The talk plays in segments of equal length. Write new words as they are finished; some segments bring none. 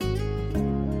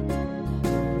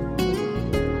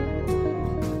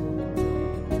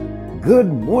Good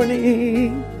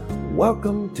morning!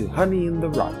 Welcome to Honey in the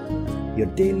Rock, your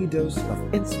daily dose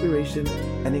of inspiration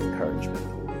and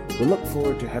encouragement. We look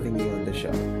forward to having you on the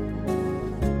show.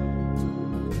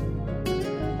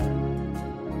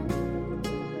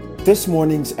 This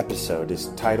morning's episode is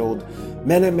titled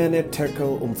Mene Mene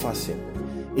Tekel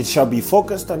Umfasim. It shall be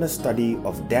focused on a study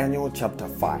of Daniel chapter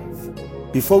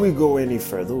 5. Before we go any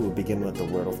further, we'll begin with a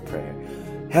word of prayer.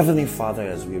 Heavenly Father,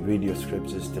 as we read your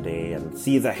scriptures today and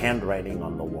see the handwriting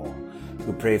on the wall,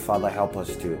 we pray, Father, help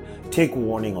us to take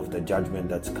warning of the judgment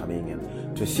that's coming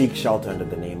and to seek shelter under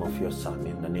the name of your Son.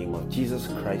 In the name of Jesus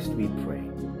Christ we pray.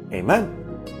 Amen.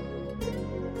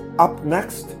 Up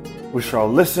next, we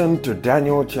shall listen to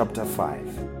Daniel chapter 5.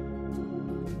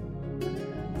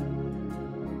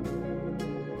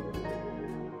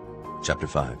 Chapter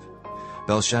 5.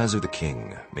 Belshazzar the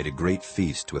king made a great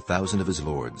feast to 1,000 of his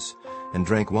lords, and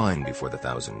drank wine before the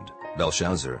 1,000.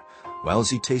 Belshazzar, whiles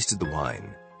he tasted the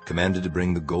wine, commanded to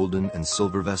bring the golden and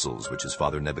silver vessels which his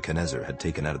father Nebuchadnezzar had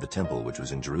taken out of the temple which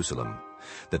was in Jerusalem,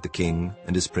 that the king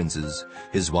and his princes,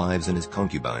 his wives and his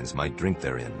concubines might drink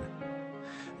therein.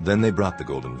 Then they brought the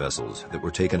golden vessels that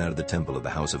were taken out of the temple of the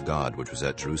house of God which was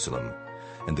at Jerusalem,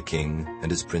 and the king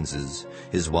and his princes,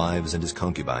 his wives and his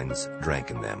concubines drank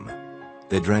in them.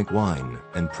 They drank wine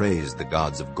and praised the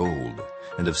gods of gold,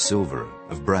 and of silver,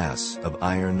 of brass, of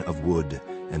iron, of wood,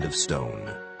 and of stone.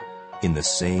 In the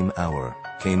same hour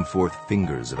came forth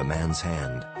fingers of a man's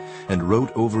hand, and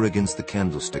wrote over against the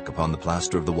candlestick upon the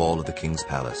plaster of the wall of the king's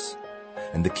palace.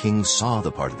 And the king saw the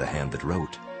part of the hand that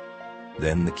wrote.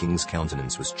 Then the king's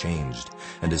countenance was changed,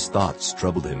 and his thoughts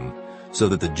troubled him, so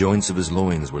that the joints of his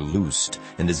loins were loosed,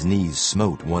 and his knees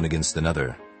smote one against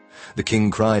another. The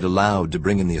king cried aloud to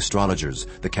bring in the astrologers,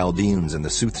 the Chaldeans, and the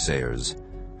soothsayers.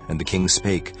 And the king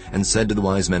spake, and said to the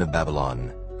wise men of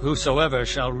Babylon, Whosoever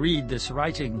shall read this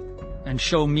writing, and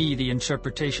show me the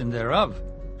interpretation thereof,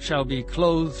 shall be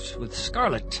clothed with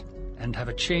scarlet, and have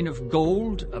a chain of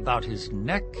gold about his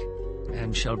neck,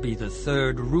 and shall be the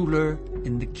third ruler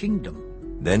in the kingdom.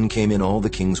 Then came in all the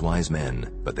king's wise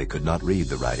men, but they could not read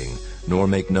the writing, nor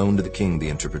make known to the king the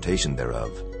interpretation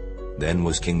thereof. Then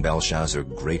was King Belshazzar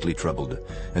greatly troubled,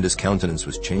 and his countenance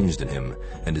was changed in him,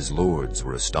 and his lords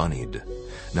were astonied.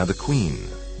 Now the queen,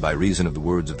 by reason of the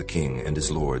words of the king and his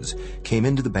lords, came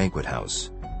into the banquet house.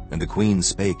 And the queen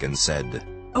spake and said,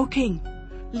 O king,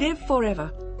 live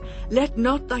forever. Let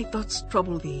not thy thoughts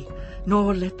trouble thee,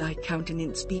 nor let thy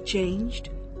countenance be changed.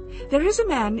 There is a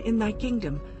man in thy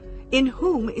kingdom, in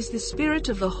whom is the spirit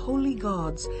of the holy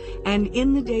gods, and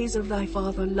in the days of thy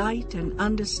father light and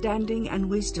understanding and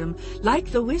wisdom, like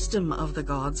the wisdom of the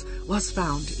gods, was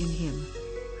found in him,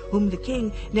 whom the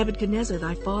king Nebuchadnezzar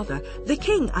thy father, the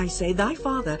king, I say, thy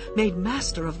father, made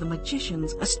master of the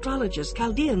magicians, astrologers,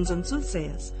 Chaldeans, and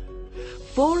soothsayers.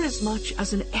 Forasmuch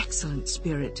as an excellent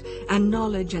spirit, and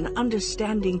knowledge and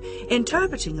understanding,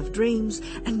 interpreting of dreams,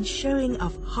 and showing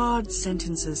of hard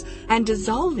sentences, and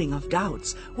dissolving of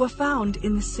doubts, were found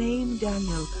in the same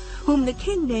Daniel, whom the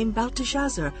king named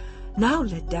Belteshazzar. Now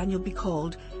let Daniel be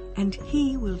called, and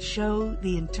he will show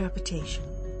the interpretation.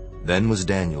 Then was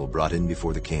Daniel brought in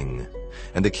before the king.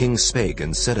 And the king spake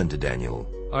and said unto Daniel,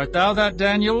 Art thou that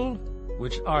Daniel,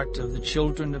 which art of the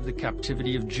children of the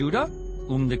captivity of Judah,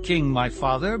 whom the king my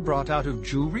father brought out of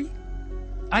Jewry?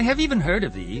 I have even heard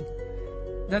of thee,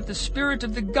 that the spirit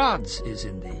of the gods is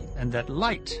in thee, and that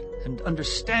light and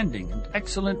understanding and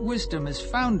excellent wisdom is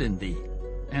found in thee.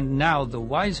 And now the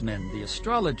wise men, the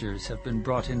astrologers, have been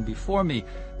brought in before me,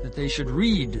 that they should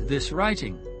read this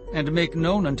writing, and make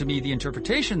known unto me the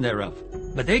interpretation thereof.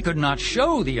 But they could not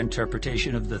show the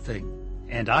interpretation of the thing.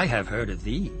 And I have heard of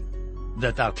thee,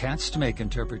 that thou canst make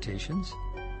interpretations,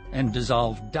 and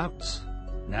dissolve doubts.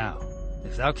 Now,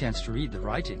 if thou canst read the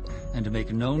writing, and to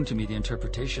make known to me the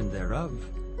interpretation thereof,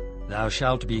 thou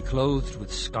shalt be clothed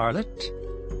with scarlet,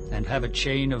 and have a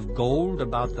chain of gold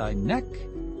about thy neck,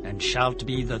 and shalt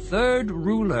be the third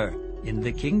ruler in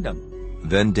the kingdom.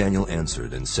 Then Daniel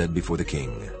answered and said before the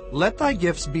king, Let thy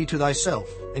gifts be to thyself,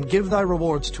 and give thy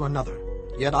rewards to another.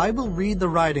 Yet I will read the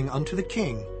writing unto the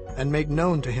king, and make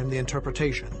known to him the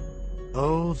interpretation.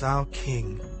 O thou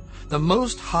king, the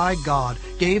Most High God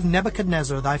gave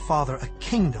Nebuchadnezzar thy father a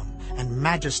kingdom, and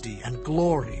majesty, and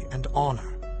glory, and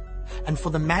honor. And for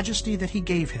the majesty that he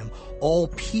gave him, all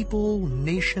people,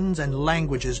 nations, and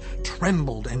languages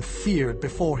trembled and feared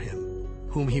before him.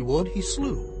 Whom he would he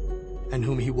slew, and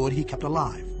whom he would he kept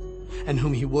alive, and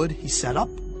whom he would he set up,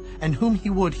 and whom he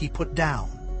would he put down.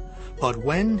 But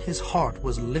when his heart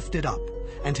was lifted up,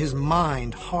 and his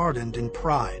mind hardened in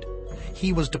pride,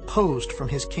 he was deposed from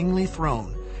his kingly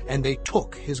throne, and they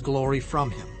took his glory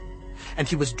from him. And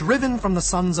he was driven from the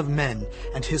sons of men,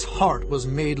 and his heart was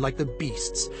made like the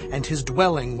beasts, and his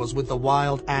dwelling was with the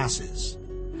wild asses.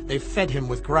 They fed him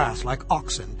with grass like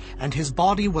oxen, and his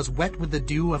body was wet with the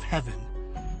dew of heaven,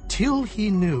 till he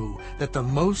knew that the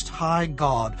Most High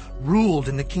God ruled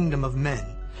in the kingdom of men,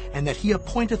 and that he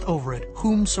appointeth over it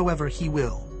whomsoever he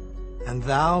will. And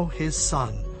thou, his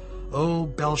son, O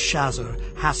Belshazzar,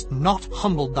 hast not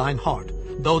humbled thine heart,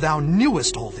 though thou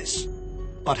knewest all this,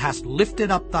 but hast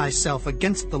lifted up thyself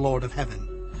against the Lord of heaven.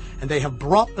 And they have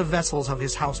brought the vessels of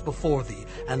his house before thee,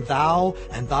 and thou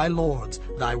and thy lords,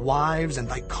 thy wives and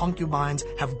thy concubines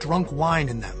have drunk wine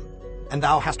in them. And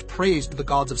thou hast praised the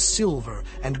gods of silver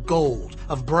and gold,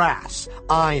 of brass,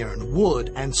 iron,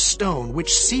 wood, and stone,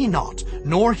 which see not,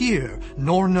 nor hear,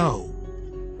 nor know.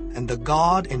 And the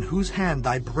God in whose hand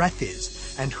thy breath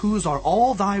is, and whose are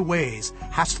all thy ways,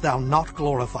 hast thou not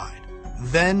glorified.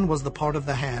 Then was the part of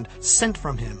the hand sent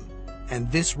from him,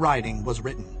 and this writing was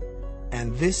written.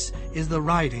 And this is the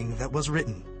writing that was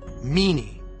written: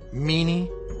 Mene, Mene,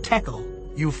 Tekel,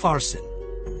 Upharsin.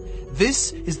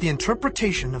 This is the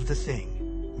interpretation of the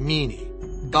thing.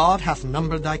 Mene, God hath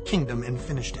numbered thy kingdom and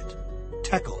finished it.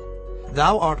 Tekel,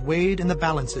 thou art weighed in the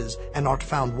balances and art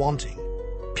found wanting.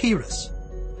 Peres,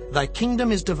 thy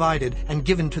kingdom is divided and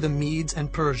given to the Medes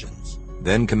and Persians.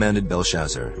 Then commanded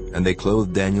Belshazzar, and they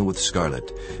clothed Daniel with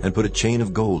scarlet, and put a chain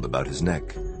of gold about his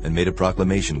neck, and made a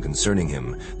proclamation concerning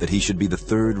him, that he should be the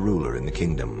third ruler in the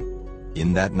kingdom.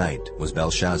 In that night was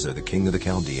Belshazzar the king of the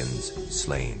Chaldeans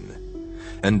slain.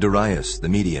 And Darius the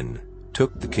Median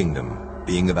took the kingdom,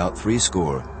 being about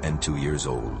 62 years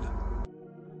old.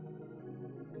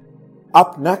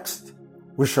 Up next,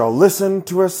 we shall listen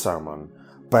to a sermon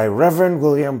by Reverend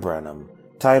William Branham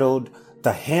titled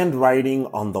The Handwriting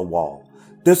on the Wall.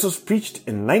 This was preached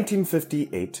in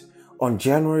 1958 on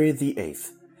January the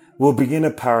 8th. We'll begin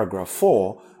at paragraph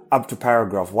 4 up to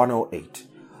paragraph 108.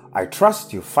 I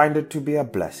trust you find it to be a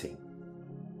blessing.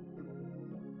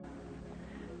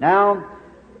 Now,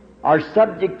 our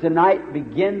subject tonight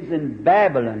begins in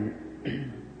Babylon.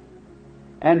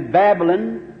 And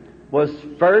Babylon was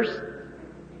first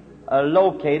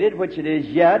located, which it is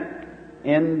yet,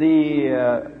 in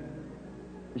the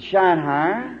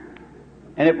Shanghai,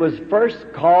 and it was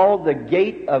first called the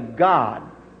Gate of God,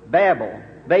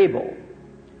 Babel,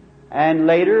 and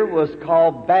later was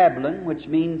called Babylon, which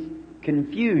means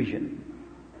confusion.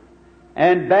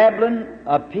 And Babylon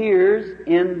appears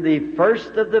in the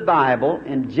first of the Bible,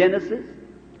 in Genesis,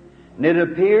 and it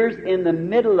appears in the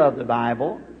middle of the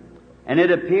Bible, and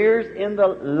it appears in the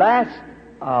last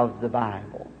of the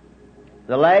Bible,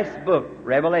 the last book,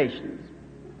 Revelations.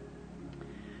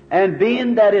 And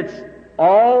being that it's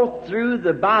all through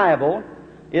the Bible,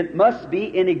 it must be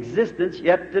in existence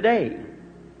yet today.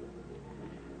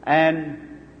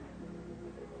 And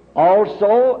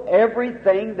also,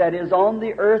 everything that is on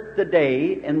the earth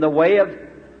today in the way of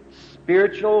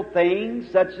spiritual things,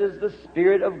 such as the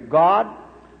Spirit of God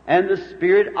and the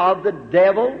Spirit of the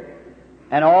devil,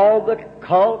 and all the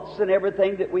cults and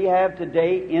everything that we have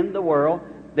today in the world,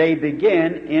 they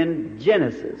begin in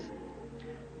Genesis.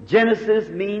 Genesis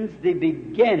means the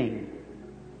beginning.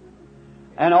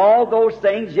 And all those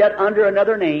things yet under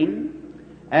another name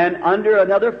and under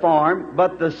another form,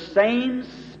 but the same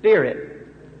Spirit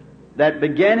that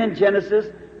began in Genesis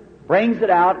brings it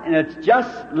out, and it's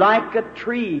just like a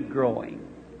tree growing,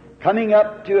 coming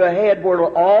up to a head where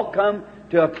it'll all come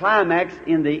to a climax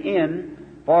in the end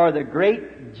for the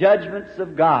great judgments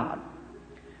of God,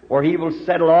 where He will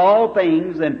settle all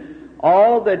things, and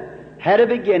all that had a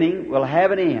beginning will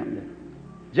have an end.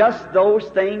 Just those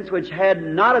things which had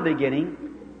not a beginning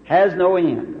has no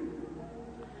end.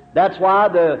 That's why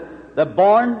the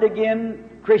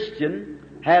born-again Christian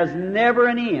has never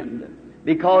an end,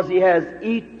 because he has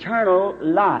eternal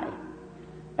life.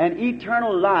 And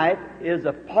eternal life is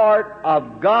a part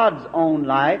of God's own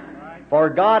life, for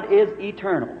God is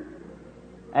eternal.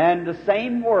 And the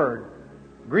same word,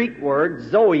 Greek word,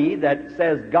 Zoe, that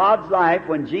says God's life,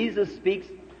 when Jesus speaks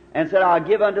and said, I'll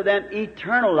give unto them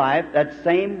eternal life, that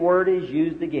same word is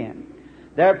used again.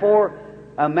 Therefore,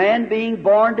 a man being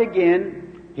born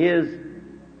again, his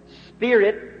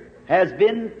spirit has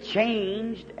been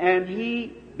changed, and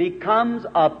he becomes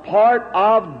a part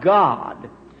of God,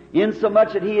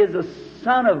 insomuch that he is a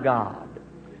son of God.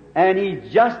 And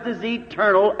he's just as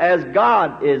eternal as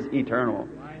God is eternal,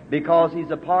 because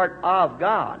he's a part of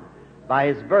God by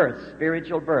his birth,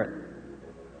 spiritual birth.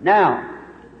 Now,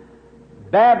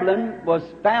 Babylon was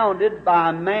founded by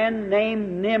a man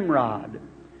named Nimrod,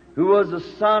 who was a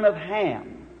son of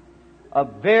Ham, a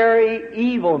very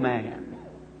evil man.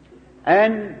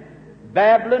 And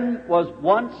Babylon was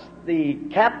once the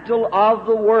capital of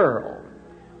the world.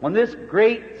 When this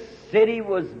great city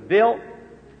was built,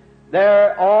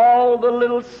 there all the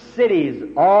little cities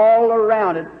all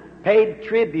around it paid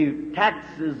tribute,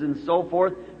 taxes, and so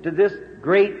forth to this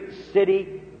great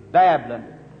city,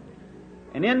 Babylon.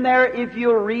 And in there, if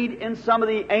you'll read in some of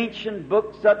the ancient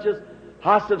books, such as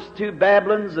Joseph's Two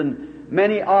Babylons and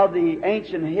many of the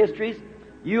ancient histories,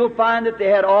 you'll find that they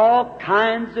had all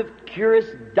kinds of curious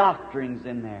doctrines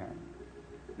in there.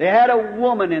 They had a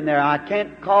woman in there, I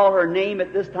can't call her name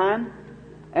at this time,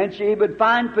 and she would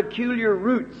find peculiar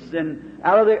roots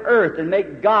out of the earth and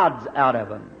make gods out of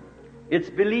them. It's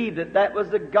believed that that was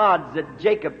the gods that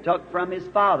Jacob took from his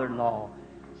father-in-law,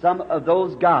 some of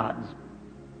those gods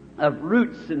of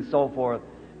roots and so forth.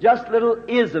 Just little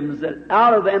isms that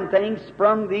out of them things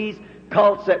sprung these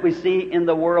cults that we see in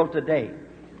the world today.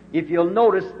 If you'll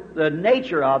notice the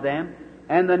nature of them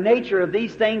and the nature of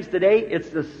these things today, it's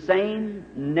the same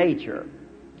nature.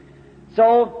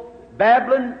 So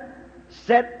Babylon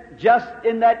set just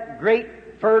in that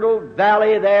great fertile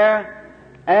valley there,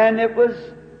 and it was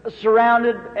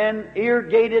surrounded and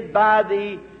irrigated by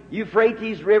the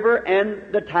Euphrates River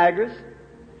and the Tigris.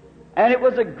 And it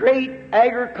was a great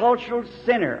agricultural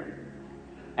center.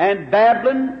 And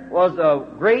Babylon was a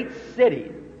great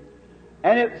city.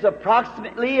 And it was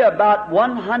approximately about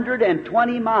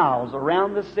 120 miles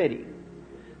around the city.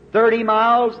 30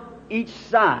 miles each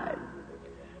side.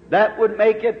 That would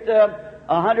make it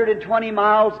 120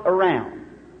 miles around.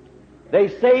 They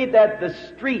say that the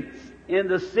streets in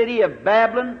the city of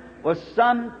Babylon was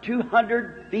some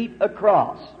 200 feet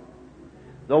across.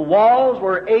 The walls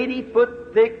were 80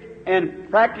 foot thick and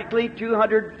practically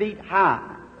 200 feet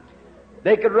high.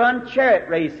 They could run chariot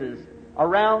races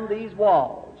around these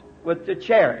walls with the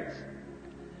chariots.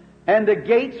 And the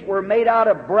gates were made out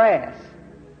of brass.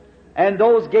 And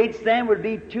those gates then would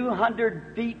be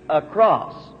 200 feet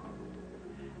across.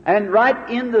 And right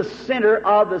in the center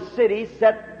of the city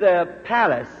sat the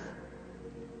palace.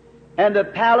 And the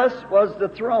palace was the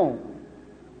throne.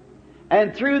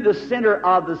 And through the center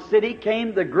of the city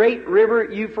came the great river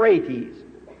Euphrates.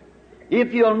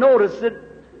 If you'll notice it,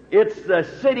 it's the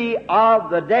city of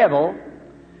the devil,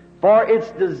 for it's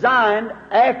designed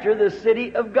after the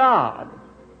city of God,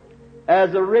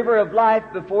 as a river of life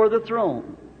before the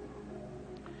throne.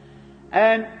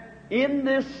 And in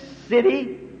this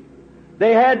city,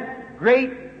 they had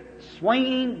great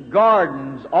swinging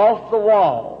gardens off the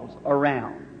walls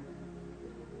around.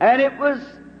 And it was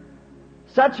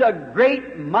such a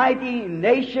great, mighty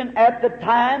nation at the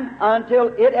time until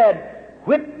it had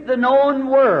whipped the known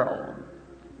world.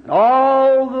 And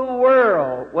all the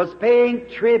world was paying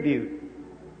tribute.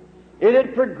 It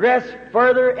had progressed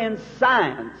further in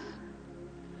science.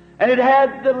 And it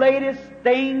had the latest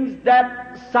things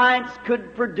that science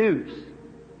could produce.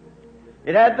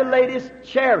 It had the latest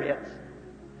chariots,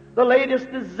 the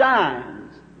latest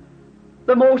designs,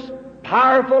 the most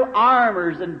powerful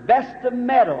armors and best of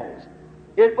metals.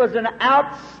 It was an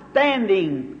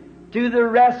outstanding to the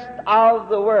rest of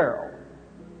the world.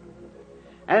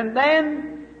 And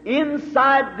then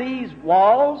inside these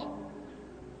walls,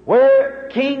 where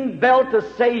King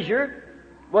Belteshazzar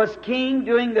was king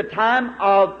during the time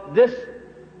of this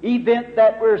event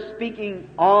that we're speaking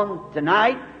on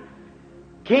tonight,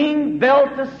 King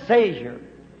Belteshazzar,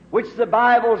 which the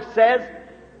Bible says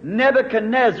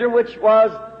Nebuchadnezzar, which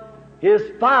was his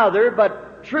father,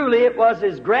 but truly it was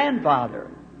his grandfather,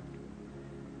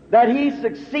 that he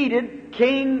succeeded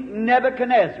King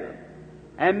Nebuchadnezzar.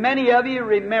 And many of you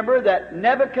remember that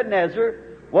Nebuchadnezzar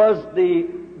was the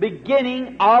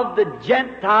beginning of the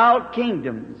Gentile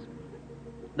kingdoms,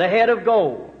 the head of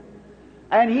gold.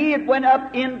 And he had went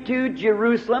up into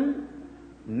Jerusalem,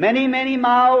 many, many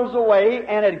miles away,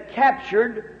 and had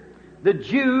captured the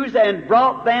Jews and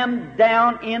brought them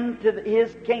down into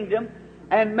his kingdom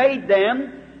and made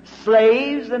them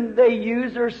slaves, and they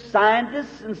used their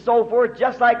scientists and so forth,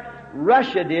 just like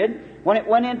Russia did when it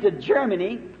went into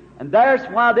Germany. And there's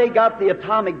why they got the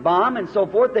atomic bomb and so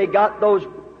forth. They got those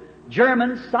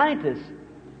German scientists.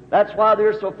 That's why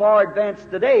they're so far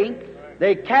advanced today.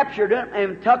 They captured them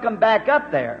and took them back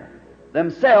up there.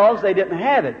 Themselves, they didn't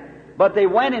have it. But they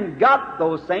went and got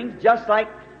those things just like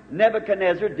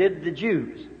Nebuchadnezzar did the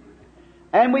Jews.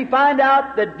 And we find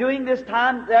out that during this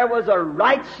time there was a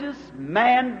righteous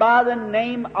man by the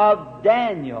name of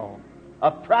Daniel,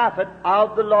 a prophet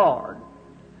of the Lord,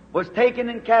 was taken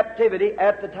in captivity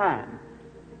at the time.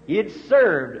 He had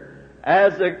served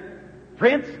as a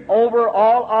prince over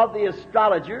all of the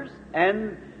astrologers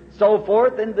and so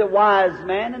forth, and the wise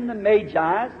men and the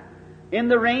magi in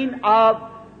the reign of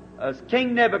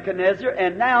King Nebuchadnezzar,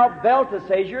 and now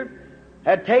Belteshazzar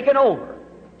had taken over.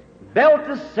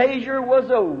 Belteshazzar was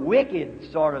a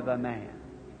wicked sort of a man.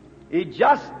 He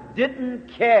just didn't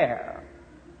care.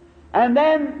 And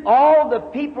then all the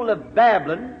people of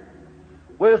Babylon,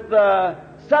 with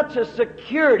such a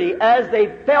security as they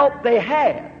felt they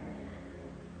had,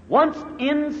 once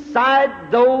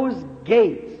inside those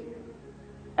gates,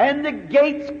 and the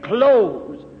gates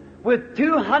closed with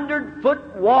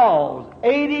 200-foot walls,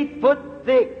 80 foot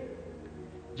thick,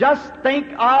 just think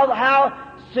of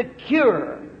how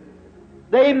secure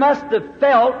they must have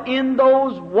felt in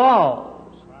those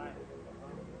walls.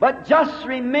 But just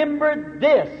remember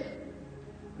this: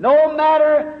 no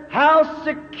matter how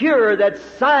secure that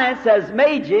science has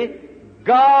made you,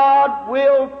 God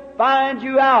will find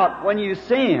you out when you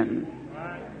sin.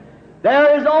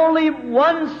 There is only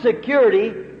one security,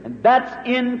 and that's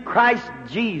in Christ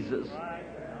Jesus.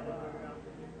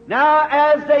 Now,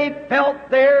 as they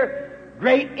felt their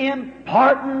great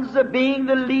importance of being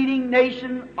the leading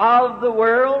nation of the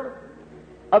world,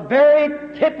 a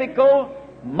very typical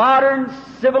modern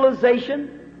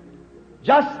civilization,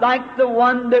 just like the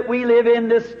one that we live in,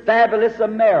 this fabulous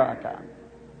America.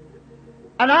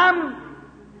 And I'm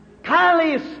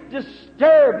kindly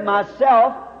disturbed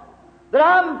myself that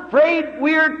I'm afraid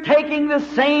we're taking the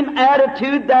same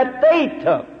attitude that they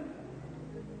took.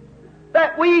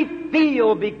 That we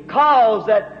feel because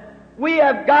that we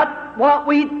have got what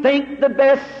we think the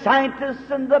best scientists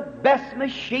and the best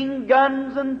machine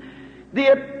guns and the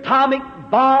atomic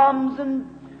bombs and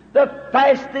the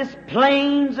fastest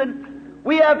planes, and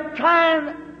we have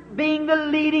tried being the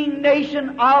leading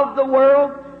nation of the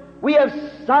world, we have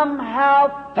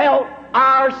somehow felt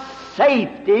our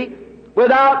safety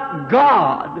without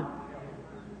God.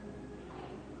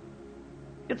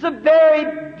 It's a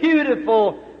very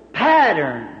beautiful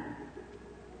pattern.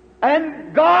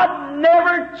 And God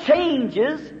never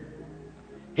changes.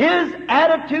 His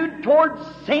attitude towards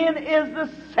sin is the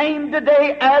same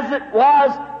today as it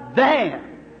was then.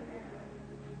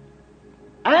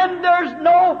 And there's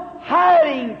no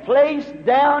hiding place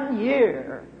down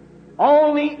here.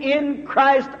 Only in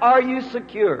Christ are you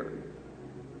secure.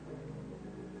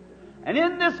 And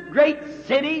in this great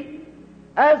city,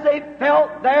 as they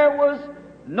felt there was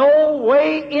no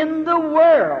way in the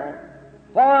world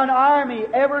for an army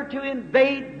ever to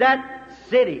invade that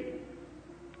city,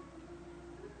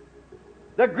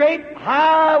 the great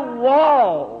high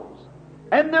walls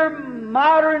and their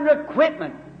modern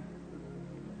equipment,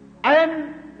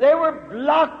 and they were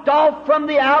blocked off from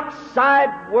the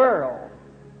outside world.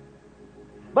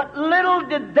 But little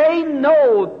did they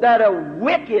know that a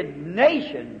wicked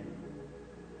nation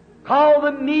called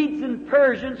the Medes and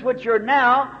Persians, which are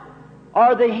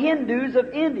the Hindus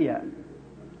of India.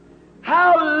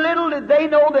 How little did they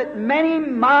know that many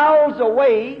miles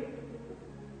away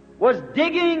was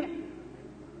digging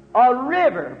a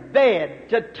river bed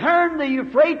to turn the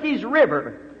Euphrates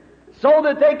River so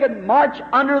that they could march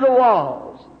under the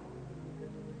walls.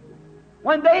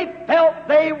 When they felt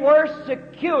they were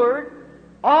secured,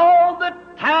 all the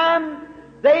time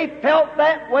they felt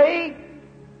that way.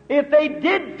 If they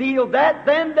did feel that,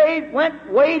 then they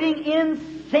went wading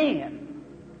in sin.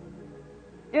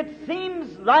 It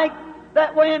seems like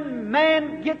that when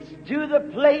man gets to the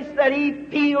place that he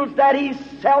feels that he's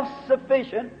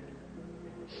self-sufficient,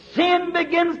 sin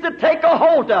begins to take a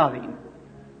hold of him.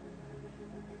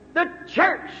 The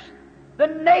church, the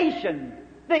nation,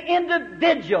 the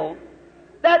individual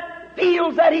that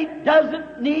feels that he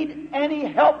doesn't need any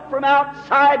help from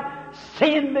outside,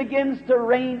 sin begins to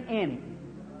reign in him.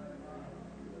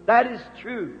 That is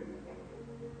true.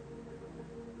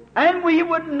 And we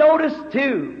would notice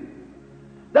too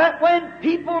that when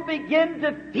people begin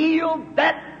to feel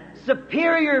that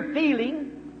superior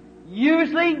feeling,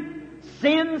 usually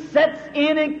sin sets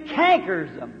in and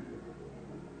cankers them.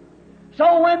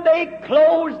 So when they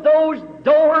closed those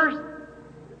doors,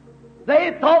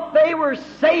 they thought they were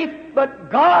safe,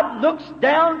 but God looks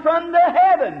down from the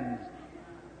heavens.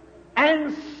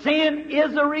 And sin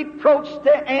is a reproach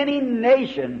to any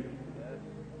nation.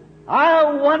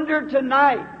 I wonder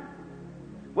tonight,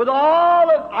 with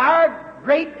all of our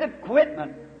great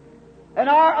equipment and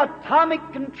our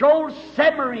atomic-controlled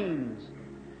submarines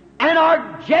and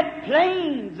our jet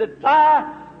planes that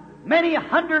fly many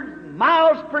hundred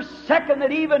miles per second,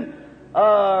 that even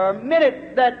a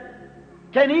minute that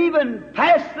can even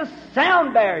pass the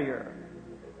sound barrier.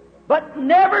 But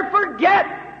never forget,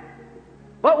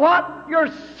 but what your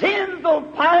sins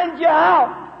will find you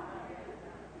out.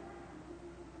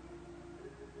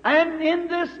 And in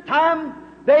this time,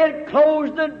 they had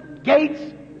closed the gates,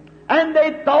 And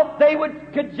they thought they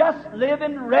could just live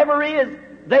in reverie as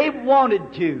they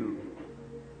wanted to,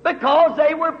 because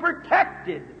they were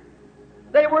protected.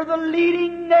 They were the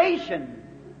leading nation.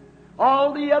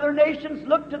 All the other nations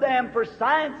looked to them for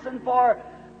science and for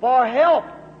help.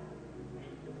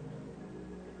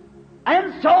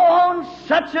 And so on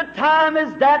such a time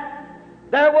as that,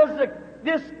 there was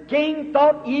this king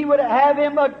thought he would have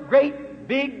him a great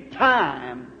big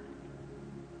time.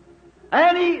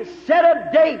 And he set a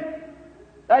date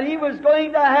that he was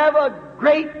going to have a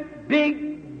great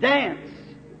big dance.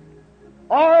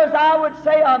 Or as I would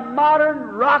say, a modern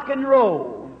rock and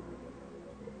roll.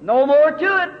 No more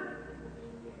to it.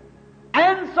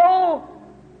 And so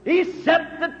he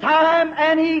set the time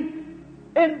and he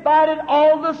invited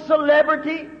all the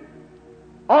celebrity,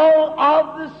 all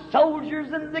of the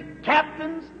soldiers and the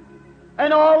captains,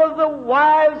 and all of the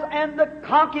wives and the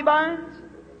concubines.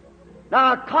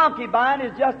 Now, a concubine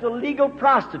is just a legal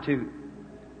prostitute.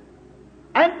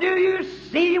 And do you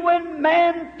see when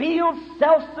man feels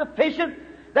self-sufficient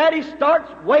that he starts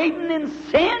wading in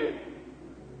sin?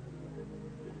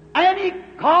 And he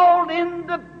called in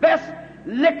the best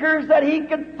liquors that he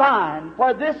could find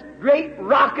for this great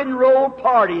rock and roll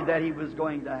party that he was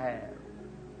going to have.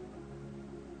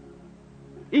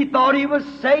 He thought he was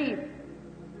safe.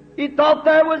 He thought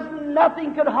there was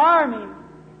nothing could harm him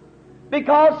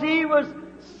because he was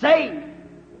safe.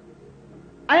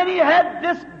 And he had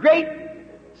this great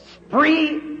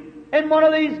spree in one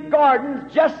of these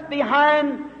gardens just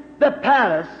behind the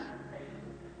palace.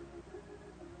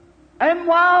 And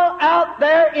while out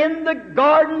there in the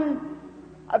garden,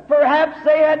 perhaps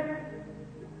they had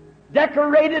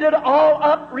decorated it all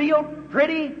up real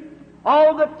pretty,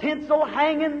 all the tinsel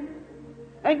hanging,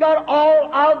 and got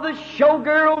all of the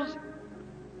showgirls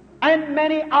and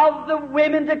many of the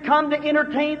women to come to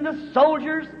entertain the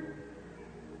soldiers,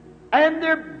 and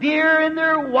their beer and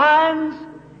their wines.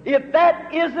 If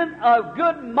that isn't a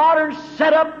good modern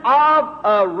setup of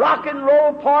a rock and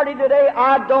roll party today,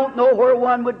 I don't know where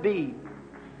one would be.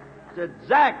 It's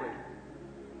exactly.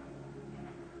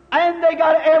 And they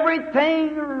got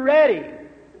everything ready.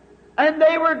 And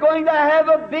they were going to have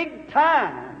a big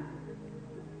time.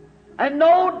 And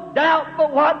no doubt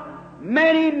but what,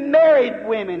 many married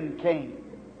women came.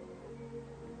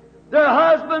 Their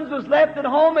husbands was left at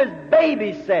home as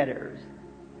babysitters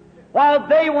while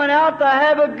they went out to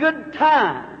have a good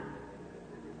time.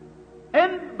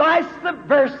 And vice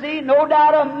versa, no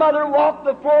doubt a mother walked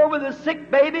the floor with a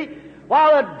sick baby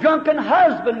while a drunken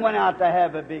husband went out to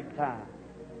have a big time.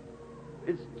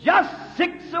 It's just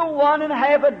 6 of one and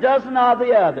half a dozen of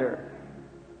the other.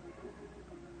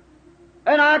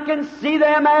 And I can see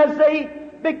them as they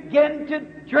begin to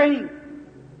drink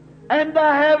and to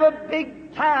have a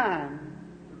big time.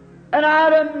 And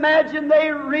I'd imagine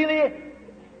they really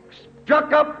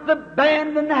struck up the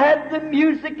band and had the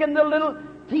music and the little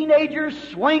teenagers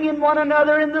swinging one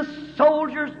another and the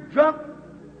soldiers drunk,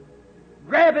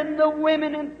 grabbing the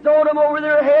women and throwing them over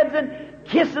their heads and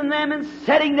kissing them and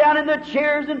sitting down in the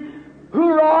chairs and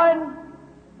hoorahing,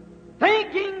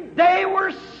 thinking they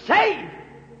were safe.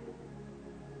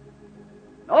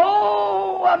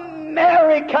 Oh,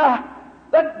 America,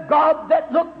 the God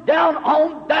that looked down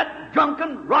on that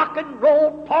drunken rock and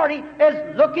roll party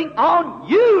is looking on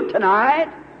you tonight.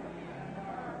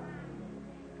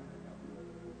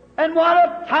 And what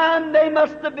a time they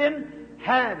must have been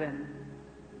having.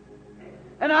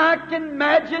 And I can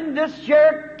imagine this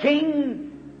here King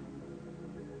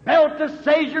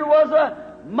Belteshazzar was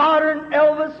a modern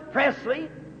Elvis Presley.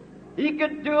 He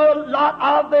could do a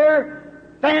lot of their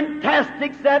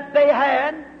fantastics that they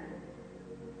had,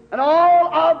 and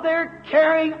all of their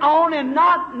carrying on and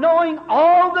not knowing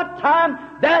all the time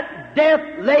that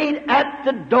death laid at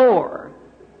the door.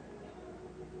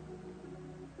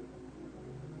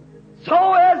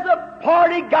 So as the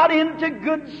party got into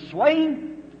good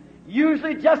swing,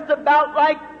 usually just about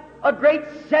like a great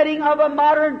setting of a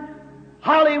modern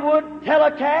Hollywood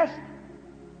telecast,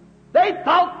 they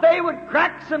thought they would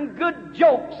crack some good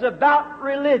jokes about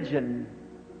religion.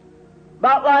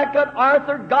 About like an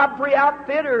Arthur Godfrey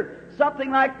outfit or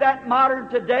something like that modern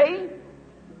today,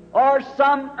 or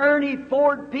some Ernie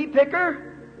Ford pea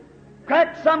picker,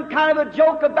 crack some kind of a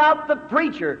joke about the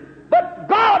preacher. But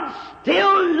God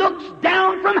still looks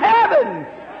down from heaven.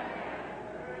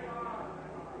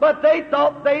 But they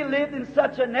thought they lived in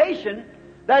such a nation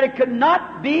that it could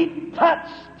not be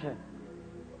touched.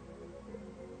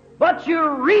 But you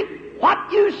reap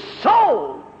what you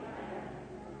sow.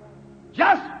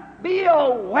 Just be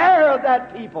aware of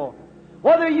that, people.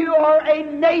 Whether you are a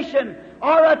nation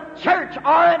or a church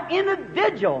or an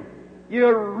individual,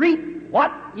 you reap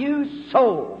what you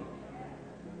sow.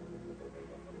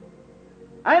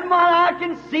 And when I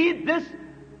can see this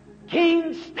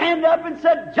king stand up and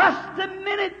said, "Just a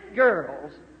minute,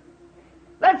 girls.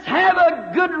 Let's have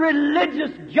a good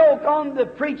religious joke on the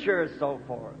preacher," and so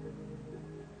forth.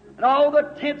 And all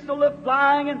the tinsel of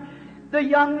flying and the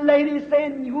young ladies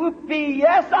saying, "Whoopee,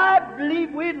 yes, I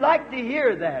believe we'd like to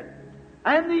hear that."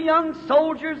 And the young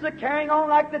soldiers are carrying on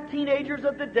like the teenagers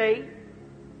of the day.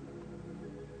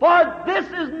 For this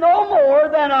is no more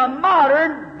than a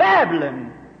modern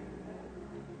Babylon.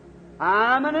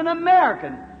 I'm an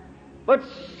American, but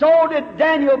so did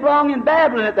Daniel belong in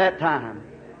Babylon at that time.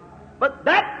 But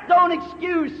that don't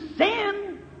excuse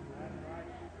sin.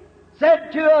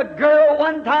 Said to a girl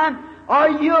one time, "Are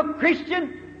you a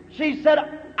Christian?" She said,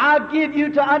 "I'll give you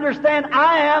to understand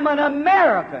I am an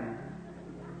American."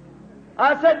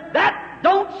 I said, "That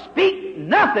don't speak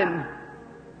nothing."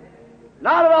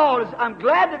 Not at all. I'm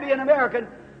glad to be an American,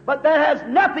 but that has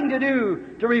nothing to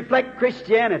do to reflect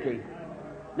Christianity.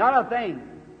 Not a thing.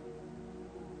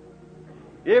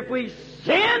 If we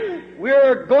sin,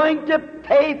 we're going to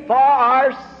pay for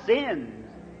our sins.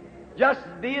 Just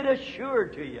be it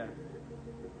assured to you.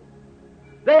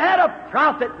 They had a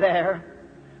prophet there,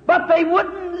 but they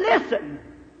wouldn't listen.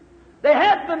 They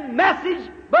had the message,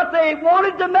 but they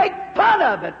wanted to make fun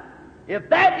of it. If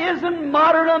that isn't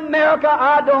modern America,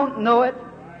 I don't know it.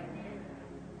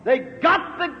 They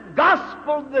got the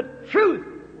gospel, the truth,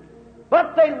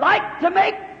 but they like to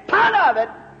make fun of it.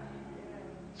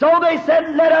 So they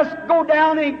said, "Let us go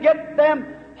down and get them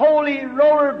holy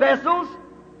roller vessels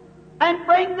and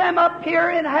bring them up here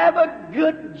and have a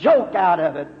good joke out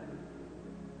of it."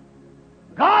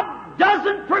 God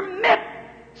doesn't permit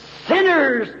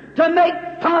sinners to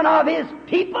make fun of His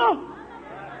people.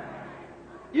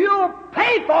 You'll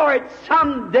pay for it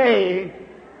someday.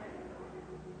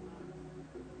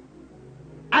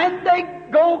 And they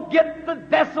go get the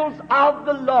vessels of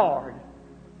the Lord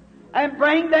and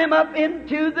bring them up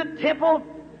into the temple,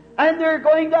 and they're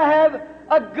going to have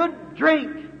a good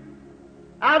drink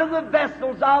out of the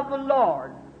vessels of the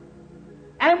Lord.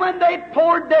 And when they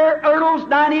poured their Earl's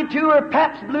 92 or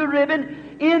Pabst Blue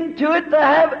Ribbon into it to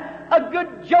have a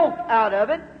good joke out of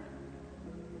it,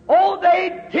 oh,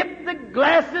 they tip the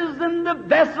glasses and the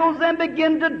vessels and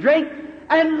begin to drink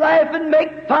and laugh and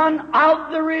make fun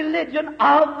of the religion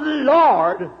of the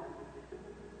Lord.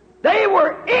 They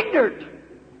were ignorant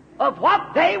of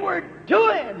what they were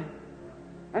doing.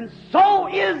 And so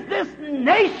is this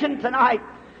nation tonight,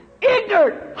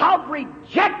 ignorant of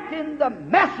rejecting the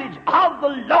message of the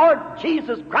Lord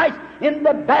Jesus Christ in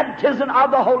the baptism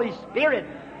of the Holy Spirit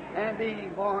and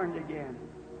being born again.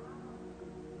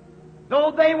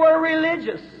 Though they were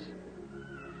religious.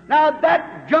 Now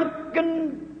that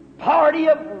drunken party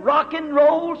of rock and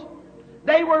rolls,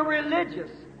 they were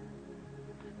religious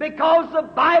because the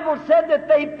Bible said that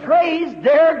they praised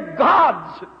their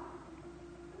gods.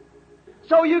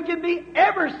 So you can be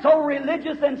ever so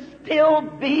religious and still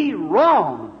be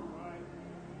wrong.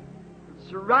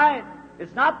 It's right.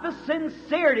 It's not the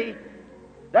sincerity.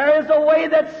 There is a way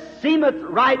that seemeth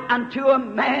right unto a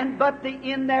man, but the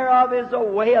end thereof is a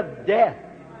way of death.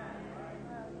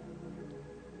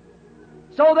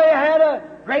 So they had a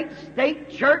great state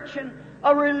church and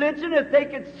a religion that they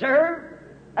could serve,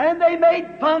 and they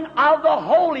made fun of the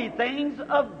holy things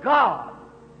of God.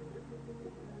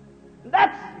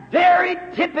 That's very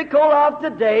typical of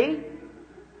today,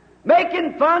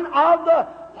 making fun of the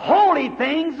holy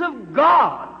things of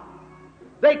God.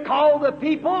 They call the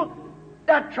people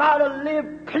that try to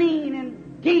live clean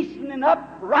and decent and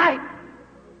upright,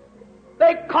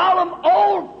 they call them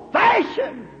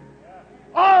old-fashioned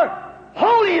or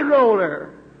holy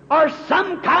roller or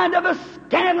some kind of a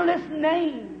scandalous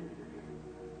name.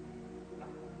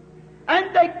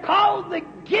 And they call the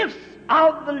gifts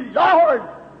of the Lord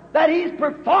that He's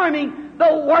performing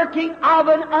the working of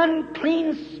an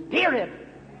unclean spirit,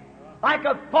 like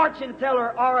a fortune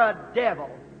teller or a devil.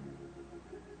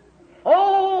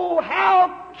 Oh,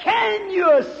 how can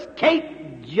you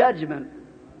escape judgment?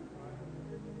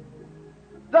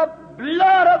 The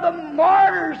blood of the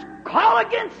martyrs call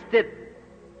against it.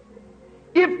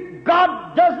 If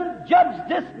God doesn't judge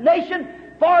this nation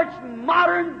for its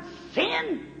modern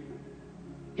sin,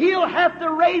 He'll have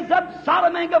to raise up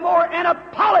Sodom and Gomorrah and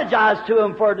apologize to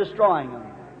them for destroying them.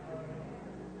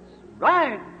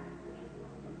 Right.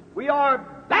 We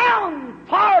are bound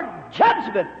for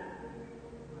judgment.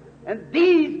 And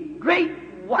these great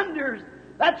wonders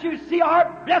that you see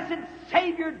our blessed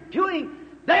Savior doing,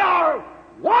 they are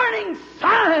warning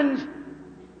signs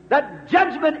that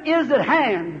judgment is at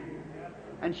hand.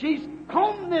 And she's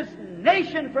combed this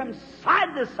nation from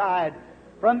side to side,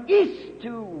 from east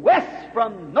to west,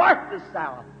 from north to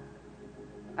south.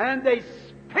 And they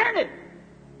spurn it,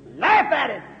 laugh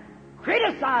at it,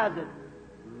 criticize it,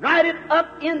 write it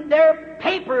up in their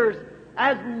papers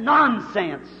as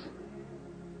nonsense.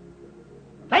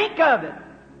 Think of it.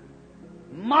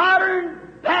 Modern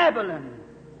Babylon.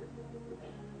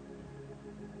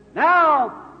 Now,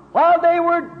 while they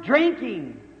were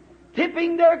drinking,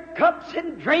 tipping their cups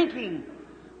and drinking,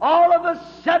 all of a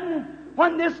sudden,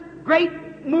 when this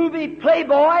great movie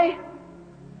playboy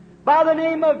by the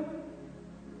name of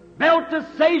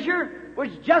Belteshazzar was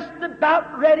just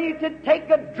about ready to take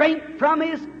a drink from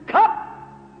his cup,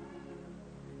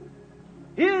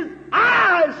 his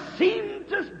eyes seemed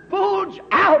to bulge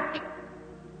out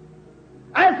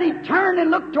as he turned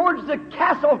and looked towards the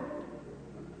castle,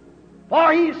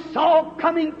 for he saw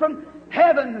coming from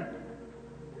heaven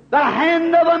the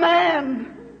hand of a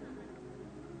man,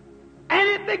 and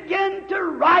it began to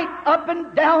write up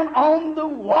and down on the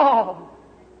wall.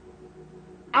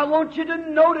 I want you to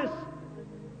notice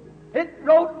it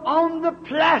wrote on the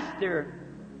plaster.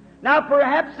 Now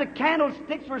perhaps the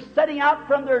candlesticks were setting out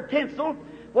from their tinsel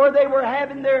where they were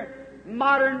having their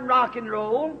modern rock and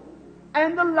roll,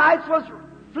 and the lights was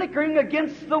flickering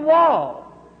against the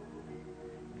wall.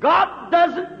 God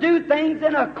doesn't do things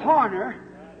in a corner.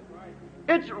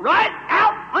 It's right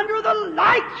out under the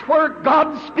lights where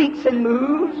God speaks and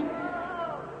moves.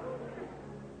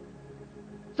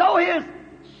 So his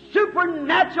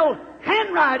supernatural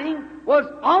handwriting was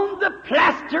on the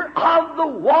plaster of the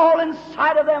wall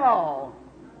inside of them all.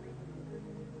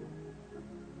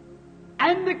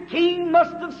 And the king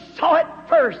must have saw it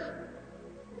first.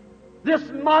 This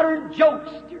modern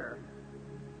jokester,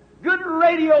 good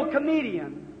radio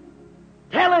comedian,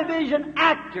 television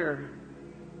actor,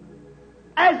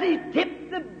 as he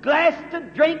tipped the glass to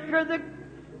drink or the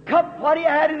cup what he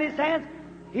had in his hands,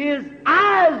 his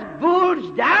eyes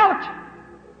bulged out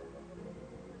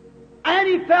and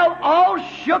he felt all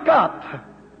shook up.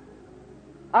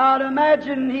 I'd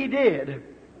imagine he did.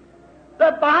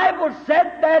 The Bible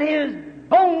said that his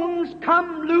bones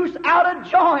come loose out of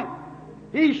joint.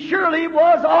 He surely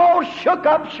was all shook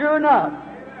up, sure enough.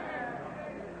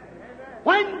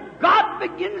 When God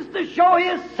begins to show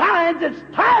His signs, it's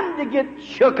time to get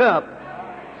shook up.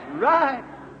 Right.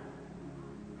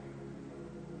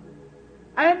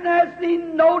 And as he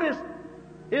noticed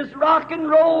his rock and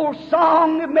roll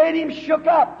song, it made him shook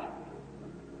up.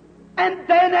 And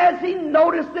then as he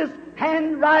noticed this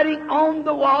handwriting on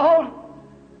the wall,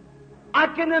 I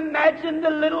can imagine the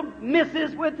little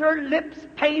missus with her lips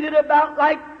painted about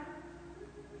like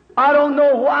I don't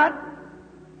know what,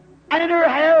 and her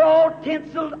hair all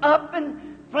tinseled up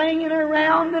and flinging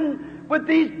around, and with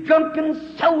these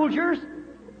drunken soldiers,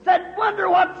 said, "Wonder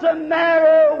what's the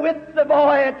matter with the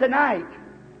boy tonight?"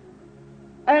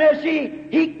 And as she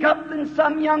hiccuped, and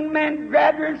some young man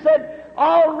grabbed her and said,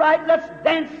 "All right, let's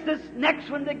dance this next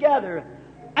one together."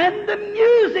 And the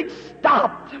music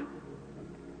stopped.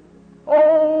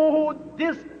 Oh,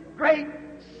 this great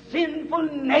sinful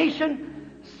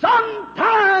nation,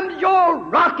 sometimes your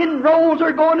rock and rolls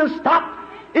are going to stop.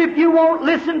 If you won't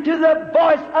listen to the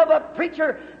voice of a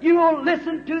preacher, you will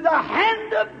listen to the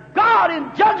hand of God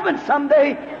in judgment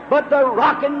someday. But the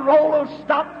rock and roll will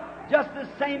stop just the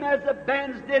same as the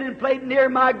bands did and played "Near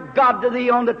My God to Thee"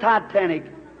 on the Titanic.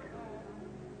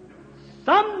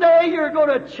 Someday you're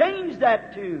going to change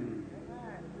that tune.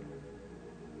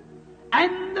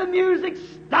 And the music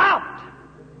stopped.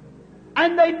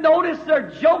 And they noticed their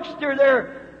jokester,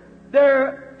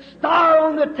 their star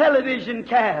on the television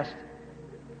cast.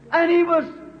 And he was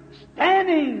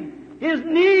standing, his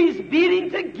knees beating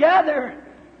together,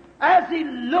 as he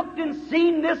looked and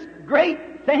seen this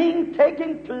great thing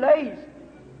taking place.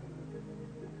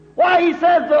 Why, he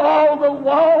says that all the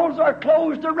walls are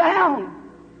closed around.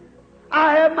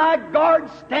 I have my guard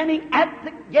standing at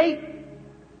the gate,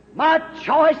 my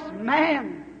choice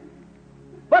man.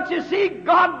 But you see,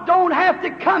 God don't have to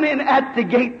come in at the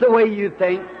gate the way you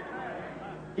think.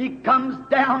 He comes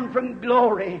down from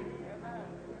glory.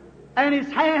 And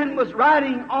His hand was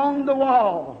writing on the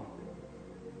wall.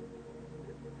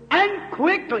 And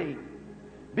quickly,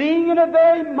 being in a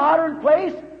very modern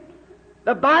place,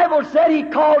 the Bible said He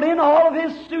called in all of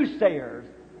His soothsayers,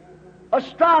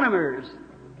 astronomers,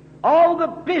 all the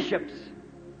bishops,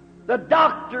 the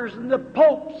doctors and the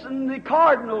popes and the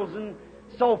cardinals and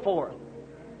so forth,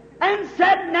 and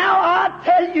said, "Now I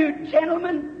tell you,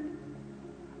 gentlemen,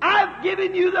 I've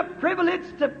given you the privilege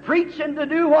to preach and to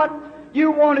do what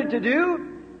you wanted to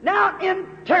do. Now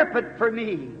interpret for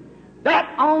me that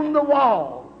on the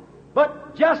wall."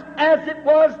 But just as it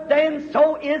was then,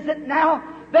 so is it now.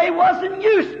 They wasn't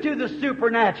used to the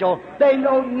supernatural. They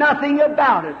know nothing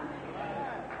about it.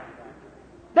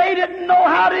 They didn't know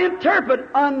how to interpret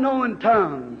unknown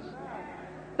tongues.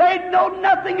 They know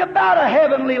nothing about a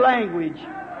heavenly language.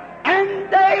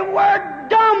 And they were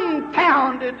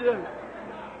dumbfounded.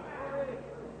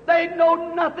 They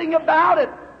know nothing about it.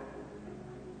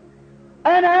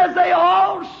 And as they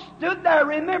all stood there,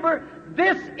 remember,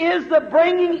 this is the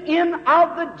bringing in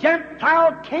of the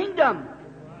Gentile kingdom.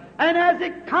 And as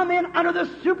it come in under the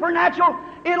supernatural,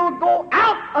 it'll go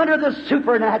out under the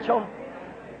supernatural.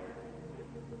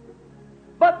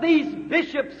 But these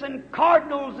bishops and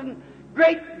cardinals and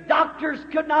great doctors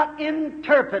could not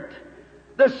interpret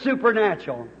the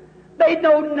supernatural. They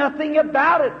know nothing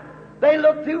about it. They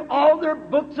looked through all their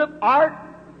books of art,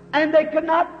 and they could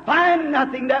not find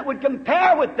nothing that would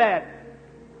compare with that.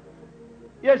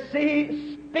 You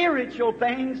see, spiritual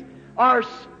things are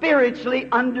spiritually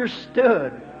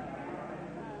understood.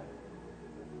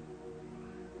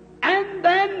 And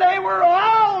then they were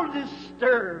all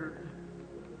disturbed.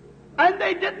 And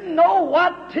they didn't know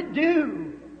what to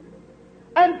do.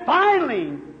 And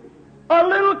finally, a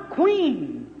little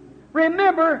queen,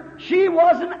 remember, she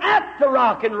wasn't at the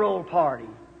rock and roll party.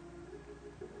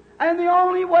 And the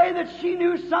only way that she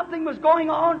knew something was going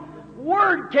on,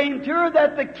 word came to her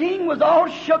that the king was all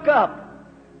shook up.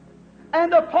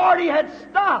 And the party had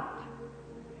stopped.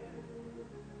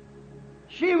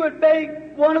 She would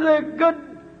make one of the good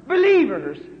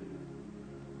believers.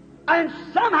 And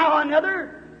somehow or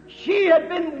another, she had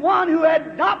been one who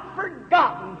had not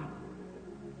forgotten.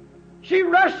 She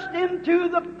rushed into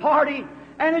the party,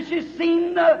 and as she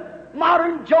seen the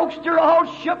modern jokester all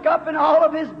shook up and all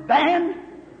of his band,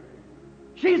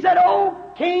 she said, "Oh,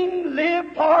 King,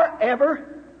 live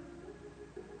forever."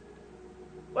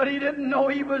 But he didn't know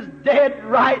he was dead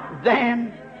right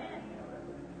then.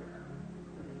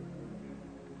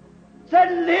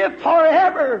 Said, "Live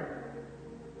forever.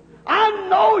 I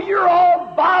know you're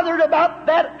all bothered about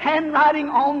that handwriting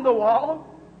on the wall.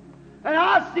 And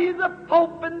I see the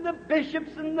Pope and the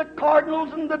bishops and the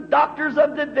cardinals and the doctors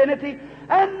of divinity,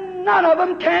 and none of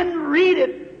them can read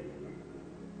it.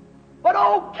 But,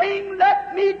 oh, King,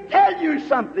 let me tell you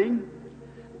something.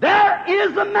 There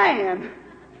is a man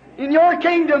in your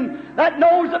kingdom that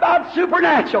knows about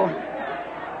supernatural."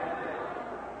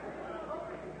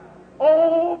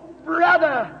 Oh,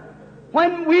 brother,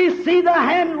 when we see the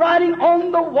handwriting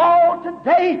on the wall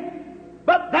today,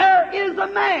 but there is a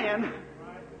man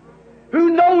who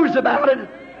knows about it.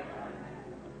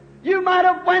 You might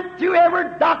have went to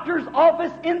every doctor's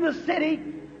office in the city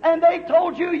and they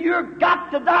told you you've got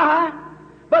to die,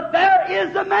 but there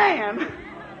is a man.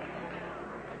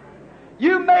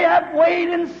 You may have weighed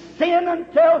in sin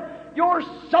until your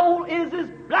soul is as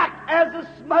black as the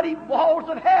smutty walls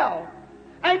of hell,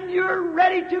 and you're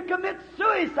ready to commit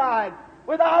suicide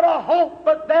without a hope,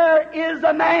 but there is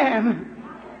a man,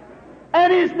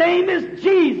 and his name is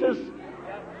Jesus.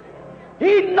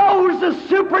 He knows the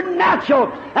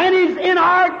supernatural, and He's in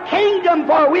our kingdom,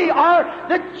 for we are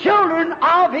the children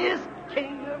of His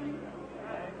kingdom.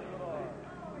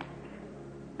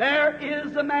 There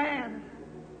is a man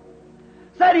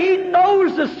said he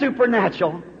knows the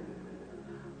supernatural.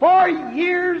 For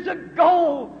years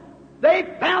ago,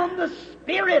 they found the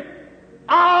Spirit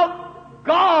of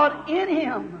God in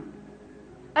him,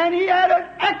 and he had an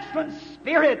excellent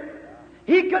spirit.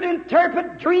 He could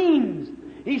interpret dreams.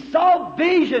 He saw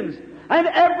visions, and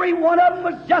every one of them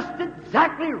was just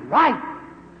exactly right.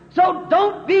 So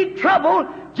don't be troubled.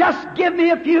 Just give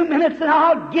me a few minutes and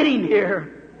I'll get him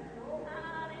here.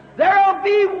 There'll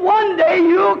be one day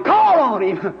you'll call on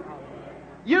him.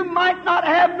 You might not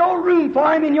have no room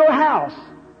for him in your house.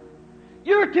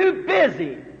 You're too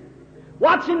busy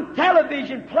watching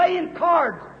television, playing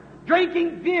cards,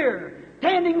 drinking beer,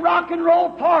 attending rock and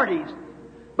roll parties.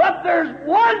 But there's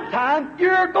one time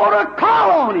you're going to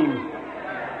call on him.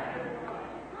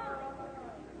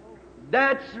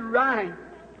 That's right.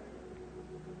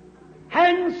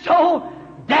 And so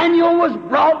Daniel was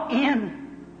brought in.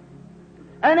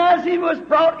 And as he was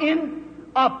brought in,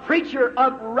 a preacher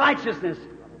of righteousness,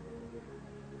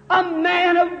 a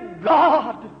man of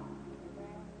God.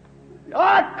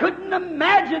 I couldn't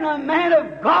imagine a man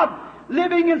of God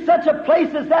living in such a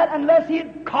place as that unless he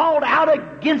had called out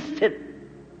against it.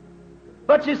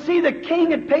 But you see, the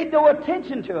king had paid no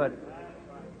attention to it.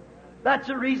 That's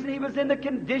the reason he was in the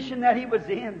condition that he was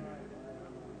in.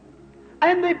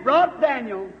 And they brought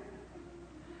Daniel,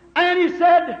 and he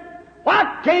said,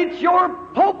 "Why can't your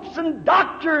popes and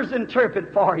doctors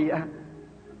interpret for you?"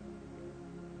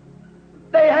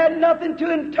 They had nothing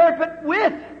to interpret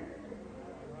with.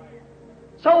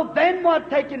 So then what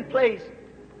taking place?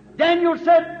 Daniel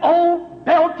said, "Oh,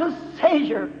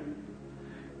 Belteshazzar,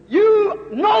 you You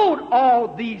know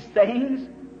all these things.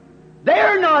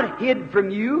 They're not hid from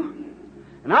you.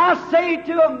 And I say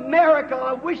to America,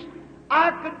 I wish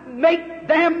I could make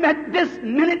them at this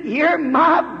minute hear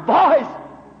my voice.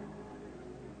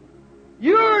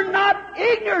 You're not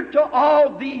ignorant to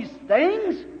all these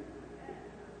things.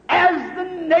 As the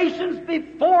nations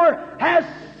before has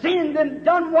sinned and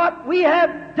done what we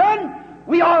have done,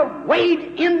 we are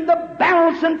weighed in the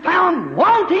balance and found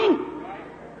wanting.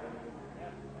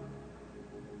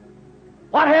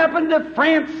 What happened to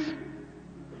France?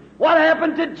 What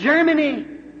happened to Germany?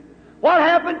 What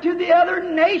happened to the other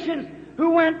nations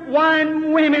who went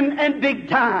wine, women, and big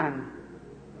time?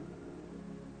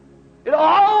 It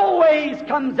always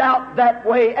comes out that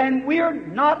way, and we're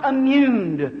not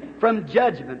immune from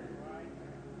judgment.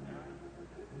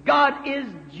 God is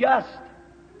just.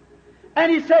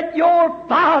 And He said, your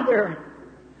father,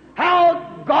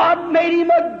 how God made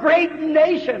him a great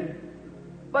nation,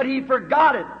 but he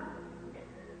forgot it.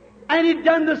 And he'd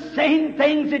done the same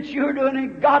things that you're doing,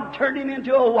 and God turned him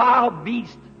into a wild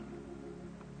beast.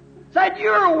 Said,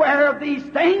 you're aware of these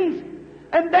things,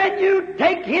 and then you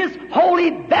take His holy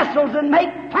vessels and make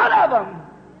fun of them.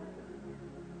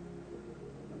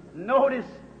 Notice,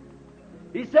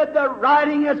 He said, the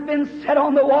writing has been set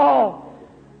on the wall,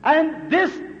 and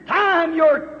this time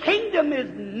your kingdom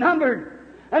is numbered.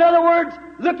 In other words,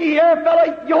 looky here,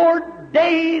 fellow, your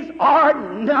days are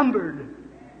numbered.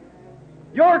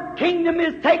 Your kingdom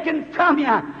is taken from you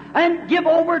and give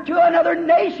over to another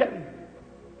nation.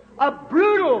 A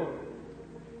brutal,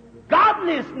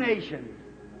 godless nation.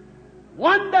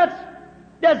 One that's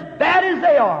as bad as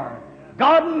they are.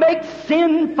 God makes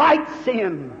sin fight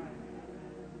sin.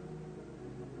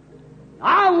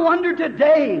 I wonder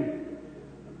today,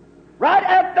 right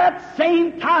at that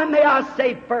same time, may I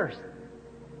say first,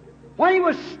 when he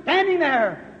was standing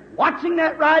there watching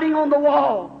that writing on the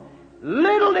wall,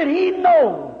 little did he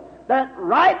know that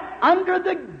right under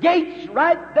the gates,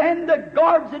 right then, the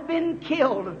guards had been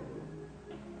killed.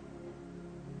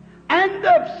 And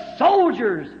the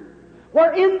soldiers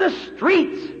were in the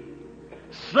streets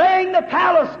slaying the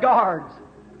palace guards.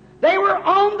 They were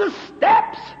on the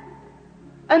steps.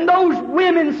 And those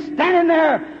women standing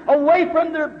there away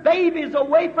from their babies,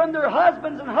 away from their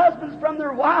husbands, and husbands from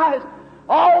their wives,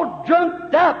 all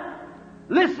drunked up,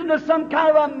 listen to some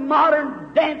kind of a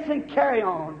modern dance and carry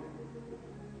on.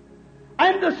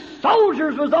 And the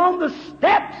soldiers was on the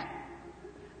steps,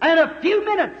 and in a few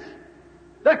minutes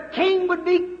the king would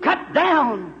be cut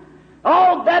down.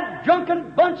 All that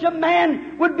drunken bunch of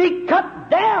men would be cut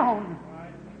down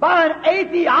by an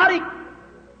idiotic,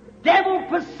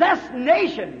 devil-possessed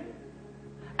nation.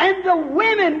 And the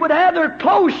women would have their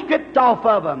clothes stripped off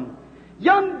of them,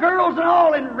 young girls and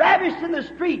all, and ravished in the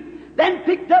street, then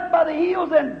picked up by the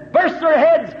heels and burst their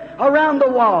heads around the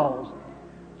walls,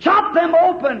 chopped them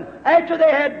open after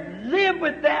they had lived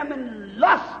with them in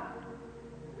lust.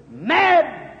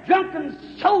 Mad,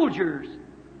 drunken soldiers.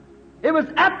 It was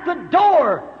at the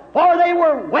door, for they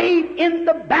were weighed in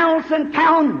the balance and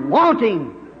found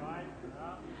wanting.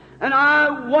 And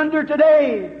I wonder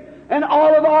today, and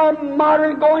all of our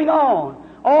modern going on,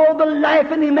 all the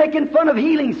laughing and making fun of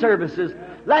healing services,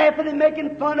 laughing and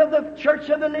making fun of the Church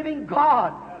of the Living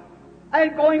God,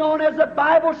 and going on as the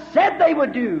Bible said they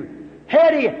would do,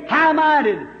 heady,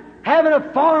 high-minded, having